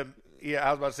 Yeah,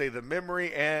 I was about to say the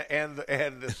memory and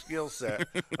the skill set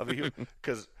of a human,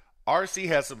 because RC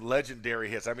has some legendary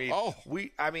hits. I mean,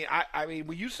 I mean,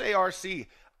 when you say RC,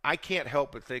 I can't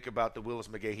help but think about the Willis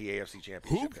McGahee AFC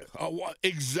Championship hit.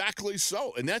 Exactly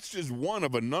so, and that's just one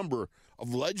of a number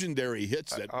of legendary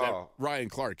hits that Ryan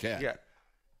Clark had. Yeah,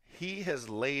 he has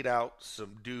laid out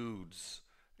some dudes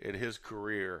in his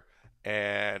career,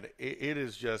 and it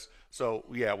is just so.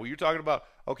 Yeah, when you're talking about,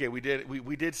 okay, we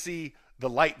did see the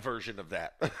light version of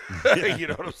that. You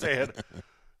know what I'm saying?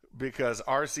 Because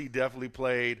RC definitely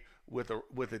played with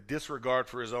a disregard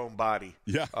for his own body.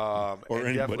 Yeah, or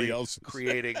anybody else,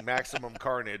 creating maximum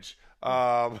carnage.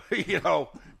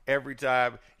 Every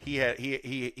time he had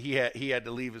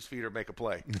to leave his feet or make a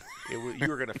play, you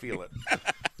were going to feel it.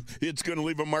 It's going to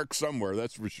leave a mark somewhere,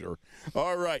 that's for sure.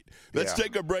 All right, let's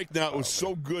take a break now. It was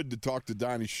so good to talk to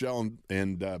Donnie Shell,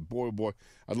 and boy, oh boy,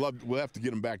 we'll have to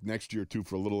get him back next year, too,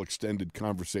 for a little extended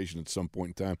conversation at some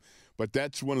point in time. But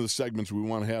that's one of the segments we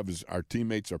want to have is our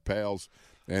teammates, our pals,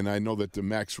 and I know that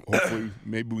Max, hopefully,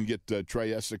 maybe we can get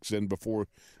Trey Essex in before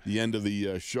the end of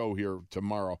the show here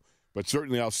tomorrow. But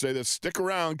certainly I'll say this, stick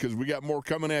around because we got more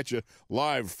coming at you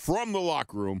live from the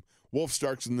locker room. Wolf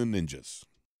Starks and the Ninjas.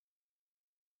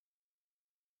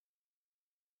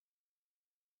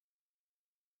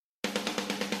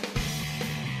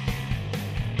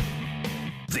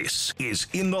 This is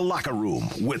In the Locker Room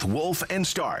with Wolf and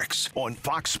Starks on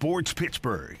Fox Sports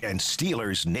Pittsburgh and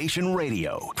Steelers Nation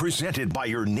Radio. Presented by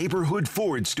your neighborhood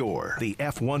Ford store. The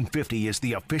F-150 is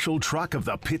the official truck of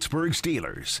the Pittsburgh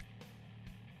Steelers.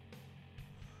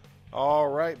 All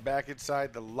right, back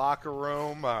inside the locker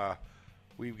room.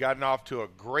 We've gotten off to a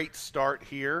great start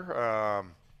here.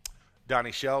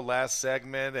 Donnie Shell last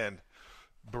segment and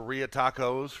burrito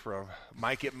tacos from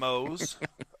Mike at Moe's.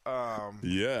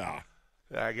 Yeah.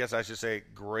 I guess I should say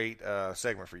great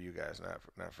segment for you guys,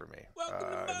 not for me. Welcome to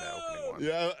in that opening one.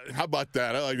 Yeah, how about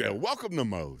that? I like that. Welcome to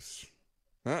Moe's.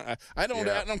 I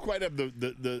don't quite have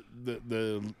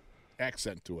the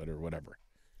accent to it or whatever.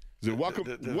 Is it welcome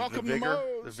to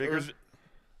Moe's?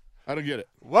 I don't get it.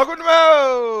 Welcome to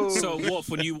Moe's. So Wolf,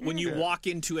 when you walk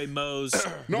into a Moe's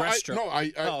restaurant,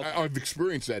 I've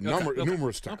experienced that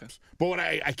numerous times. Okay. But when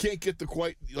I can't get the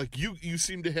quite like you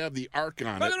seem to have the arc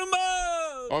on welcome it. to Moe's.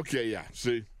 Okay, yeah.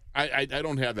 See, I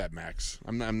don't have that, Max.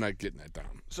 I'm not getting that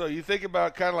down. So you think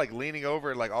about kind of like leaning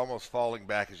over and like almost falling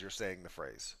back as you're saying the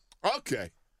phrase. Okay.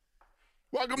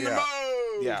 Welcome to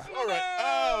Moe's. Yeah. All right.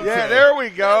 Oh, okay. Yeah, there we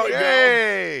go.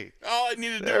 Yay. All I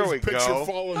needed to do was picture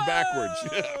falling backwards.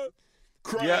 Yeah.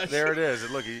 Crash. Yeah, there it is.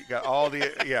 And look, you got all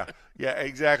the yeah,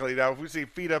 exactly. Now, if we see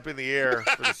feet up in the air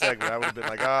for the segment, I would have been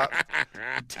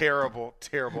like, terrible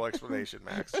explanation,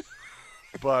 Max.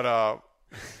 But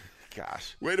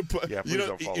gosh, way to put. Yeah,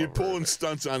 you're pulling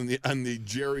stunts on the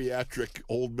geriatric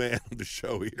old man of the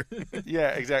show here. Yeah,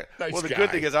 exactly. Nice well, the guy.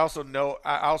 good thing is I also know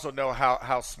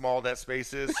how small that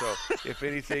space is. So if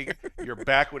anything, your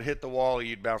back would hit the wall, and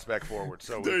you'd bounce back forward.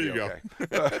 So there you go.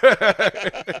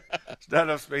 It's not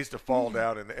enough space to fall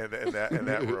down in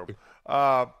that room.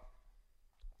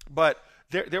 But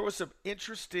there was some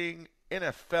interesting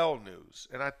NFL news,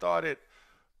 and I thought it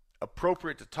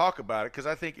appropriate to talk about it because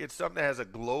I think it's something that has a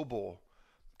global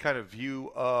kind of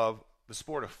view of the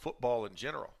sport of football in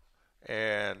general.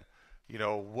 And,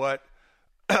 what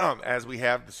as we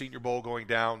have the Senior Bowl going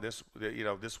down this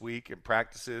week, and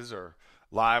practices are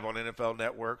live on NFL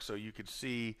Network, so you could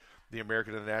see the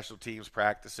American and the national teams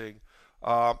practicing.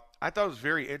 I thought it was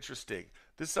very interesting.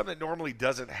 This is something that normally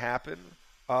doesn't happen,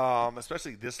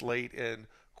 especially this late in,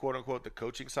 quote-unquote, the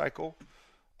coaching cycle.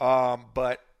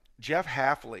 But Jeff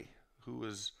Hafley, who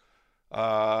was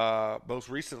most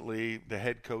recently the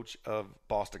head coach of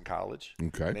Boston College,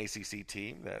 an ACC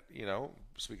team that,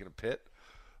 speaking of Pitt,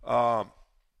 Matt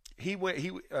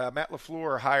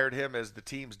LaFleur hired him as the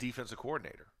team's defensive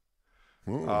coordinator.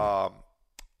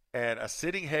 And a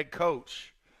sitting head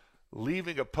coach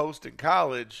leaving a post in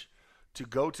college to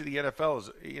go to the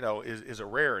NFL is a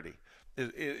rarity.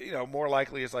 More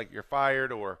likely it's like you're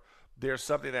fired or there's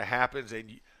something that happens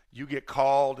and you get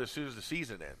called as soon as the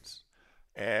season ends.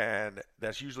 And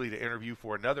that's usually to interview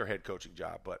for another head coaching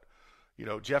job. But,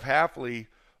 Jeff Hafley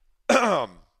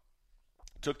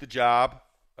took the job,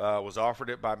 was offered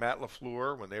it by Matt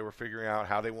LaFleur when they were figuring out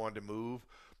how they wanted to move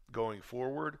going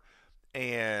forward.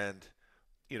 And,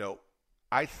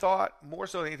 I thought more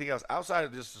so than anything else, outside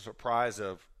of just the surprise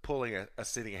of pulling a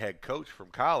sitting head coach from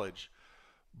college,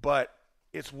 but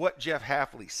it's what Jeff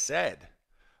Hafley said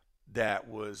that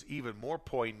was even more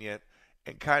poignant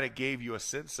and kind of gave you a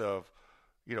sense of,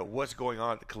 what's going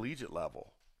on at the collegiate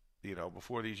level,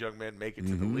 before these young men make it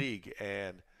to the league.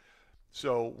 And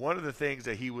so one of the things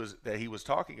that he was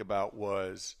talking about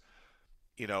was,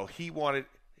 he wanted,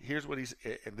 here's what he's,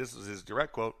 and this is his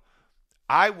direct quote,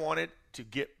 "I wanted to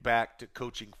get back to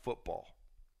coaching football."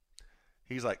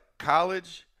 He's like,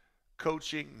 college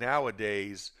coaching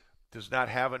nowadays does not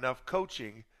have enough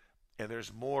coaching, and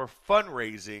there's more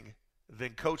fundraising than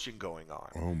coaching going on.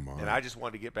 Oh, my. And I just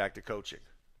wanted to get back to coaching.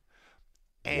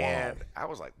 And I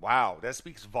was like, wow, that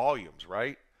speaks volumes,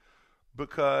 right?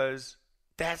 Because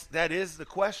that is the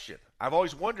question. I've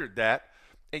always wondered that,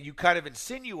 and you kind of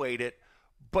insinuate it,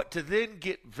 but to then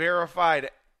get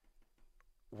verified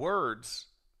words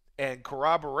and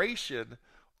corroboration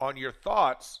on your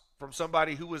thoughts from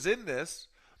somebody who was in this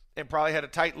and probably had a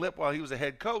tight lip while he was a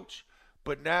head coach,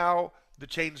 but now the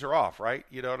chains are off, right?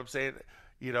 You know what I'm saying?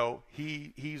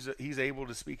 He's able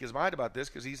to speak his mind about this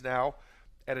because he's now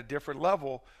at a different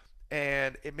level,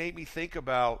 and it made me think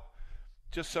about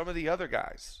just some of the other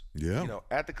guys. Yeah.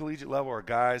 At the collegiate level are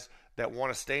guys that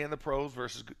want to stay in the pros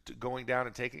versus going down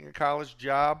and taking a college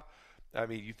job. I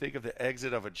mean, you think of the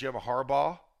exit of a Jim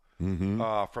Harbaugh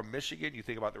from Michigan. You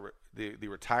think about the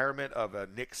retirement of a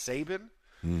Nick Saban.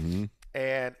 Mm-hmm.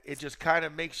 And it just kind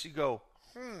of makes you go,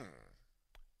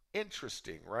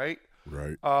 interesting, right?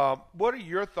 Right. What are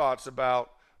your thoughts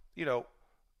about,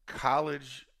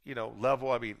 college,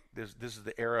 level? I mean, this is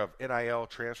the era of NIL,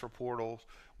 transfer portals.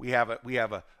 We have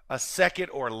a second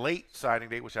or late signing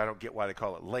day, which I don't get why they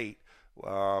call it late.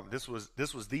 This was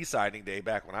the signing day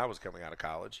back when I was coming out of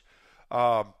college.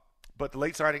 But the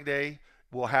late signing day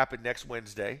will happen next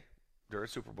Wednesday during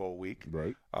Super Bowl week.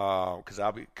 Right. Because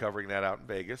I'll be covering that out in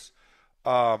Vegas.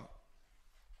 But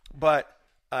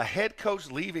a head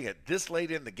coach leaving it this late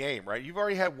in the game, right? You've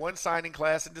already had one signing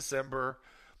class in December.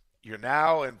 You're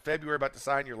now in February about to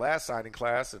sign your last signing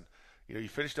class, and you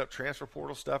finished up transfer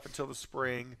portal stuff until the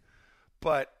spring.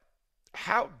 But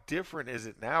how different is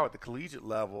it now at the collegiate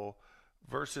level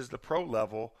versus the pro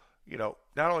level? Not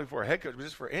only for a head coach, but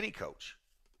just for any coach.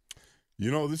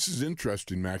 This is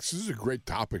interesting, Max. This is a great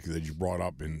topic that you brought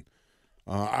up, and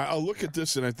I look at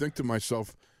this and I think to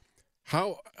myself,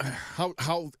 how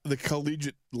the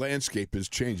collegiate landscape has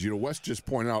changed. Wes just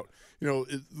pointed out,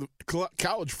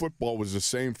 college football was the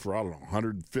same for,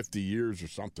 150 years or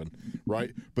something,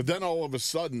 right? But then all of a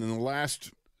sudden, in the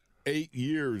last 8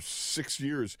 years, 6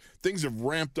 years, things have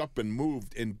ramped up and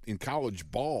moved in college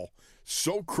ball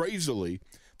so crazily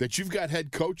that you've got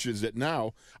head coaches that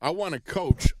now, I want to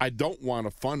coach, I don't want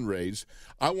to fundraise.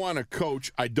 I want to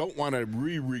coach, I don't want to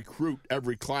re-recruit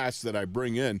every class that I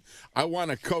bring in. I want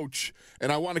to coach,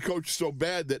 and I want to coach so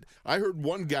bad that I heard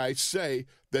one guy say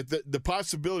that the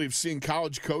possibility of seeing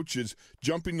college coaches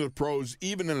jumping to the pros,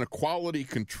 even in a quality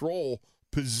control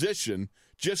position,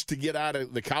 just to get out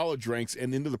of the college ranks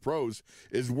and into the pros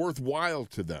is worthwhile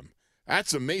to them.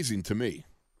 That's amazing to me.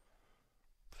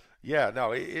 Yeah,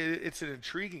 no, it's an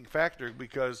intriguing factor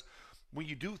because when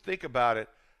you do think about it,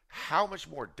 how much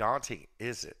more daunting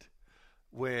is it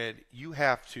when you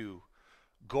have to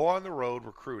go on the road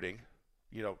recruiting,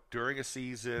 during a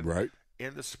season, right,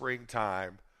 in the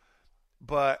springtime,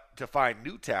 but to find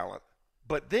new talent.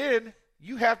 But then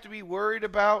you have to be worried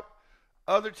about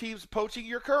other teams poaching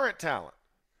your current talent.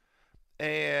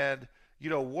 And,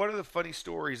 one of the funny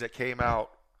stories that came out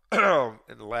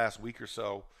in the last week or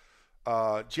so,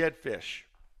 Jed Fish,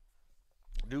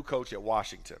 new coach at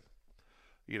Washington,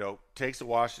 takes the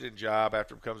Washington job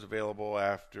after it becomes available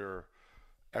after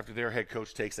their head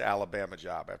coach takes the Alabama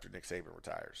job after Nick Saban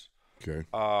retires. Okay.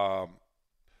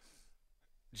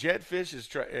 Jed Fish is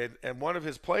and one of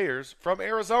his players from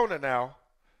Arizona now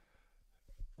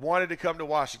wanted to come to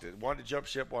Washington, wanted to jump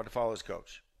ship, wanted to follow his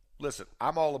coach. Listen,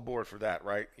 I'm all aboard for that,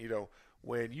 right?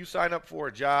 When you sign up for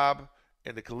a job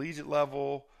in the collegiate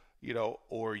level,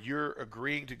 or you're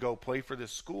agreeing to go play for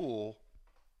this school,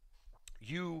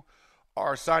 you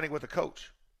are signing with a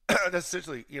coach. That's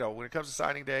essentially, when it comes to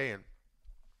signing day and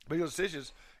making those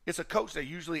decisions, it's a coach that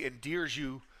usually endears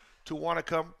you to want to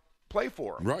come play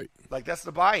for him. Right. Like, that's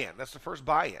the buy-in. That's the first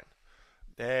buy-in.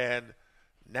 And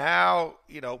now,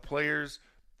 players,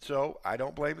 so I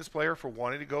don't blame this player for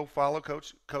wanting to go follow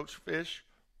Coach Fish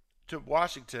to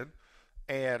Washington.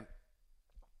 And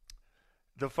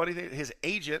the funny thing, his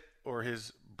agent or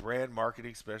his brand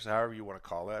marketing specialist, however you want to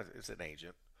call it, it's an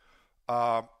agent,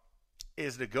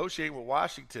 is negotiating with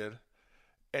Washington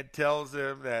and tells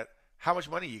them that how much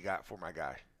money you got for my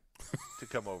guy to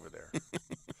come over there.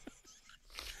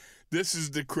 This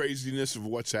is the craziness of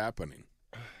what's happening.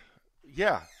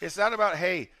 Yeah. It's not about,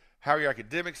 hey, how are your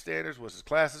academic standards? What's his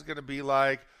classes going to be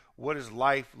like? what is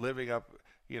life living up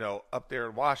there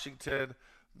in Washington.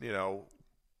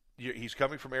 He's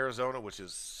coming from Arizona, which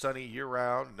is sunny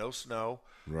year-round, no snow.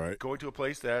 Right. Going to a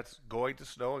place that's going to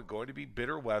snow and going to be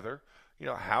bitter weather.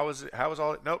 How is it? How is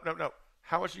all? No.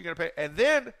 How much are you going to pay? And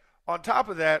then on top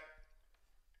of that,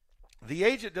 the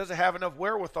agent doesn't have enough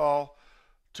wherewithal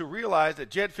to realize that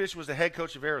Jedd Fisch was the head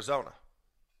coach of Arizona.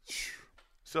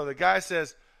 So the guy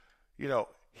says,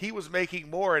 he was making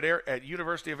more at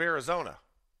University of Arizona.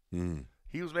 Mm.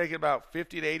 He was making about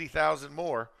 50 to 80,000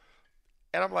 more,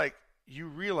 and I'm like, you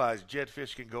realize Jedd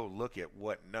Fisch can go look at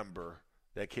what number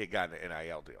that kid got in the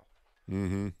NIL deal.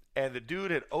 Mm-hmm. And the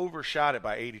dude had overshot it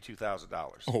by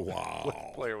 $82,000. Oh, wow. What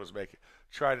the player was making,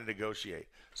 trying to negotiate.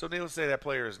 So needless to say, that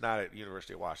player is not at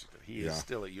University of Washington. He is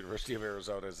still at University of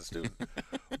Arizona as a student.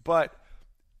 But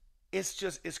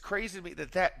it's crazy to me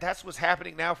that's what's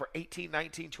happening now for 18,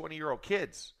 19, 20-year-old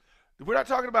kids. We're not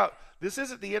talking about – this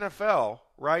isn't the NFL,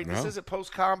 right? No. This isn't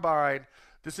post-combine.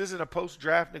 This isn't a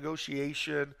post-draft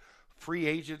negotiation, free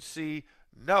agency.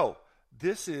 No,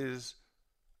 this is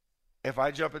if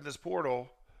I jump in this portal,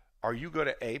 are you going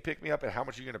to, A, pick me up, and how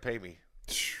much are you going to pay me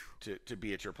to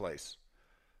be at your place?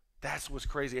 That's what's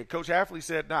crazy. And Coach Hafley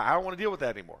said, nah, I don't want to deal with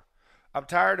that anymore. I'm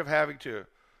tired of having to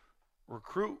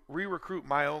re-recruit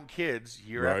my own kids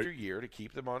year after year to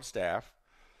keep them on staff,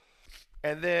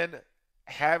 and then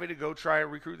having to go try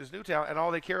and recruit this new talent, and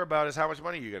all they care about is how much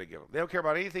money you're going to give them. They don't care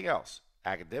about anything else.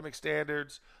 Academic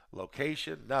standards,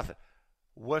 location, nothing.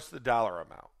 What's the dollar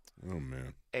amount? Oh,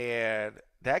 man. And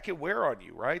that can wear on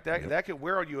you, right? That can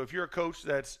wear on you if you're a coach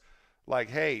that's like,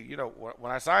 hey,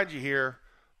 when I signed you here,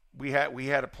 we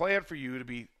had a plan for you to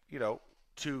be,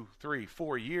 2, 3,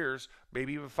 4 years,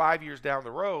 maybe even 5 years down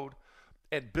the road,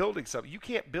 and building something. You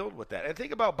can't build with that. And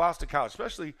think about Boston College,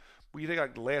 especially when you think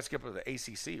like the landscape of the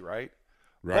ACC, right?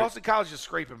 Boston College is just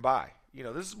scraping by.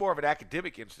 This is more of an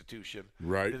academic institution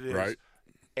than it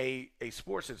is a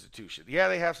sports institution. Yeah,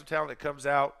 they have some talent that comes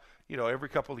out, every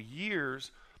couple of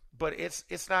years, but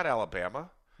it's not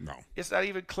Alabama. No. It's not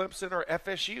even Clemson or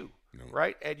FSU,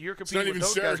 right? And you're It's not competing even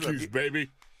with those Syracuse, guys. baby.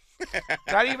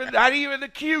 Not even the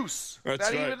Cuse.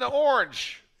 That's not right. even the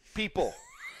Orange people.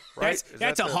 Right?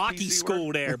 That's a the hockey PC school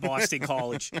word? there, Boston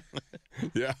College.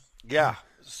 Yeah. Yeah.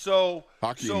 So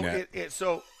Hockey net.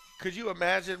 So could you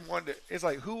imagine it's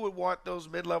like who would want those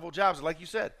mid-level jobs? Like you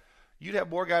said, you'd have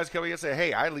more guys coming in and say,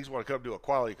 hey, I at least want to come to a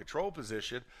quality control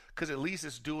position because at least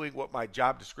it's doing what my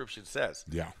job description says.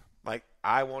 Yeah. Like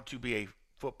I want to be a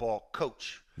football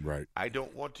coach. Right. I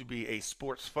don't want to be a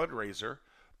sports fundraiser.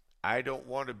 I don't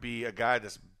want to be a guy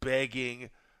that's begging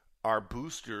our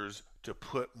boosters to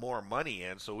put more money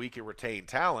in so we can retain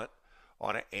talent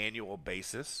on an annual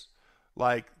basis.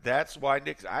 Like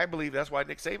I believe that's why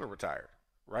Nick Saban retired,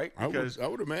 right? Because I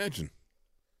would imagine.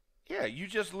 Yeah, you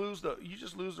just lose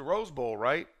the Rose Bowl,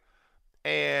 right?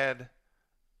 And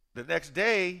the next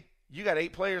day you got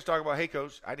 8 players talking about, hey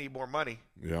coach, I need more money.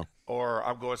 Yeah. Or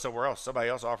I'm going somewhere else. Somebody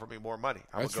else offered me more money.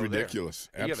 That's ridiculous.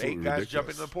 You have 8 guys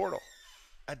jumping in the portal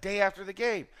a day after the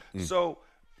game. So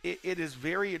it is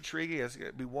very intriguing. It's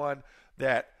going to be one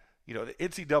that, the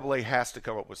NCAA has to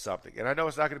come up with something. And I know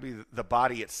it's not going to be the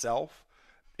body itself.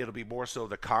 It'll be more so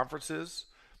the conferences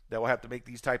that will have to make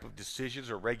these type of decisions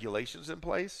or regulations in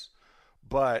place.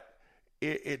 But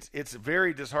it's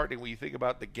very disheartening when you think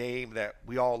about the game that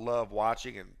we all love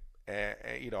watching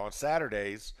and on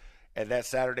Saturdays, and that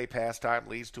Saturday pastime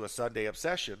leads to a Sunday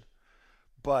obsession.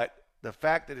 But the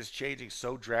fact that it's changing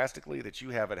so drastically that you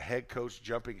have a head coach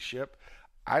jumping ship,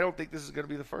 I don't think this is going to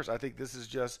be the first. I think this is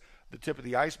just the tip of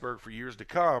the iceberg for years to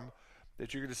come,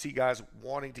 that you're going to see guys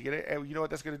wanting to get it. And you know what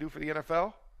that's going to do for the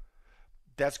NFL?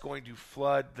 That's going to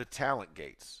flood the talent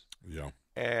gates. Yeah.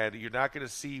 And you're not going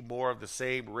to see more of the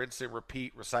same rinse and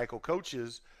repeat, recycle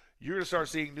coaches. You're going to start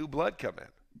seeing new blood come in.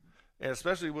 And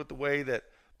especially with the way that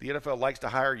the NFL likes to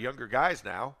hire younger guys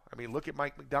now. I mean, look at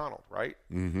Mike McDonald, right?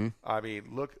 Mm-hmm. I mean,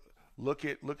 look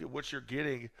at what you're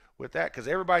getting with that, because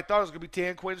everybody thought it was going to be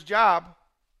Dan Quinn's job.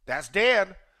 That's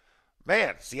Dan.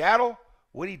 Man, Seattle,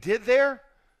 what he did there,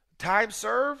 time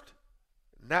served?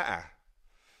 Nah.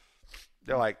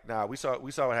 They're like, nah. We saw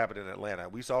what happened in Atlanta.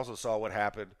 We also saw what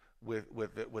happened with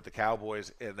the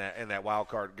Cowboys in that wild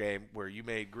card game where you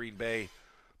made Green Bay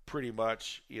pretty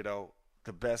much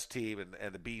the best team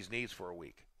and the bee's knees for a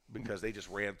week because they just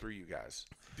ran through you guys.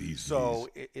 So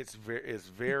it's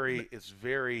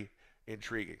very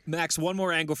intriguing. Max, one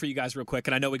more angle for you guys real quick,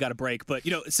 and I know we got a break, but,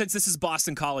 since this is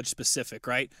Boston College specific,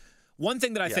 right? One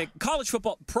thing that I think college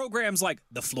football programs like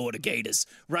the Florida Gators,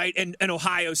 right, and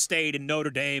Ohio State and Notre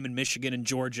Dame and Michigan and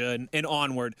Georgia and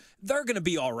onward, they're going to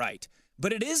be all right.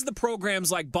 But it is the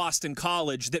programs like Boston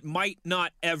College that might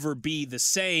not ever be the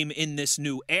same in this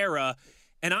new era.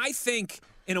 And I think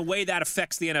in a way that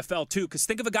affects the NFL too, because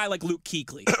think of a guy like Luke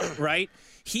Kuechly, right?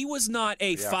 He was not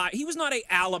a he was not a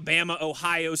Alabama,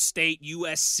 Ohio State,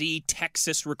 USC,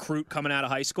 Texas recruit coming out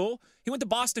of high school. He went to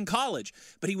Boston College,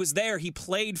 but he was there. He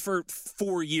played for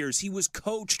 4 years. He was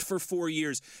coached for 4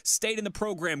 years, stayed in the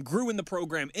program, grew in the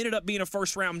program, ended up being a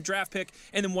first-round draft pick,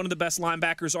 and then one of the best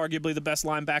linebackers, arguably the best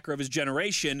linebacker of his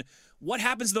generation. What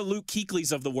happens to the Luke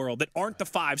Kuechlys of the world that aren't the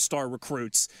 5-star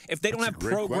recruits if they don't have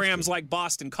programs like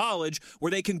Boston College where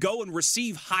they can go and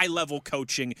receive high-level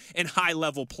coaching and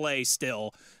high-level play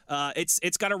still?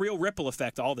 It's got a real ripple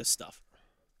effect, all this stuff.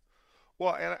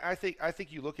 Well, and I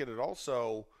think you look at it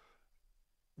also,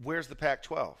 where's the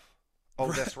Pac-12?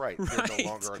 Oh, that's right. They're no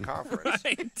longer a conference.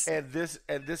 Right. And this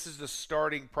is the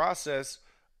starting process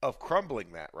of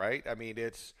crumbling that, right? I mean,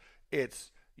 it's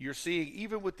you're seeing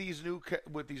even with these new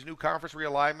conference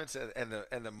realignments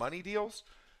and the money deals.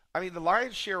 I mean, the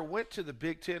lion's share went to the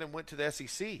Big Ten and went to the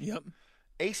SEC. Yep.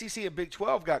 ACC and Big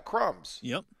 12 got crumbs.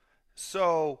 Yep.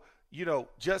 So,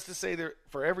 just to say there,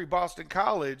 for every Boston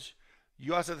College,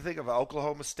 you also have to think of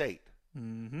Oklahoma State.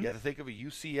 Mm-hmm. You have to think of a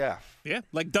UCF. Yeah,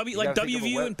 like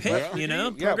WVU and Pitt,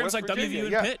 programs like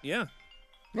WVU and Pitt, yeah.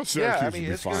 Well, Syracuse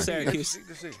it's would be fine. Syracuse.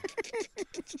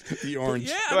 The orange.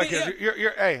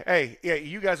 Yeah,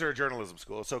 you guys are a journalism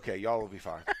school. It's okay. Y'all will be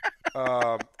fine.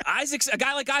 A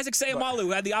guy like Isaac Sayamalu,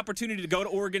 who had the opportunity to go to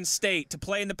Oregon State, to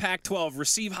play in the Pac-12,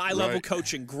 receive high-level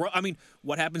coaching. I mean,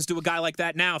 what happens to a guy like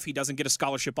that now if he doesn't get a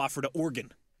scholarship offer to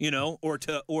Oregon, or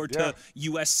to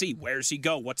USC? Where's he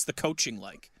go? What's the coaching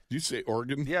like? Did you say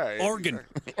Oregon? Yeah. Oregon.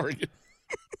 Oregon.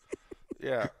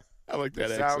 Yeah. I like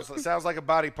that accent. Sounds like a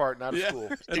body part, not a school.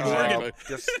 Exactly.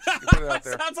 Just put it out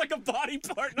there. Sounds like a body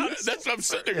part, not a school. That's what I'm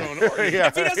sitting on. Oregon. Yeah,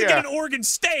 if he doesn't get an Oregon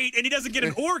State and he doesn't get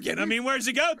an Oregon, I mean, where's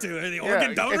he go to? The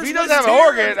Oregon donors if he list doesn't have an here?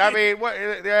 Oregon, I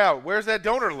mean, where's that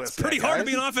donor list? It's pretty hard to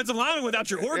be an offensive lineman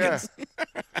without your organs.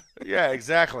 Yeah,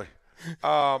 exactly.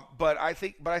 But I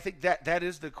think that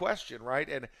is the question, right?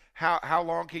 And how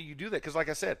long can you do that? Because like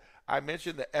I said, I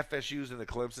mentioned the FSUs and the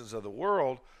Clemsons of the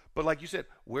world. But like you said,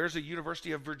 where's the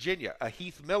University of Virginia, a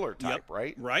Heath Miller type,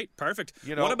 right? Right, perfect.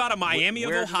 What about a Miami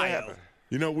of Ohio?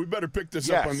 We better pick this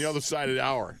up on the other side of the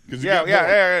hour. Because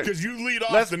you lead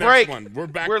off Let's the break. next one. We're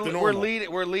back to normal.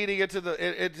 We're leading into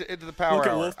the power Look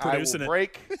at hour. Wolf producing I will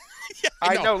break.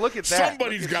 I know. Look at that.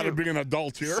 Somebody's got to be an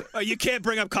adult here. You can't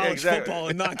bring up college football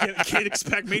and can't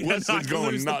expect me to not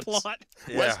lose the plot.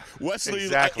 Yeah, Wesley,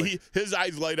 exactly. His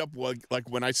eyes light up like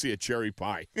when I see a cherry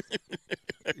pie.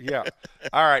 Yeah.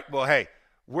 All right. Well, hey,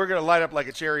 we're going to light up like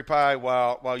a cherry pie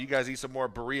while you guys eat some more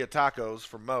burrito tacos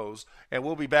from Moe's, and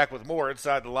we'll be back with more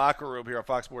Inside the Locker Room here on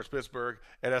Fox Sports Pittsburgh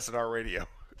and SNR Radio.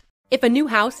 If a new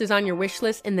house is on your wish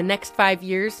list in the next 5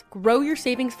 years, grow your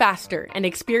savings faster and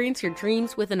experience your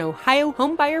dreams with an Ohio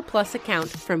Homebuyer Plus account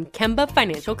from Kemba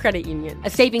Financial Credit Union. A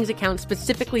savings account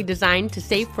specifically designed to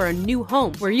save for a new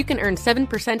home, where you can earn 7%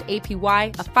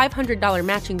 APY, a $500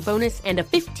 matching bonus, and a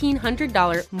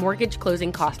 $1,500 mortgage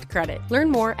closing cost credit. Learn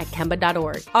more at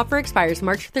Kemba.org. Offer expires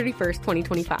March 31st,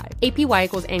 2025. APY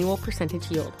equals annual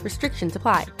percentage yield. Restrictions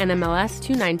apply. NMLS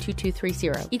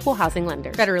 292230. Equal housing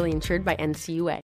lender. Federally insured by NCUA.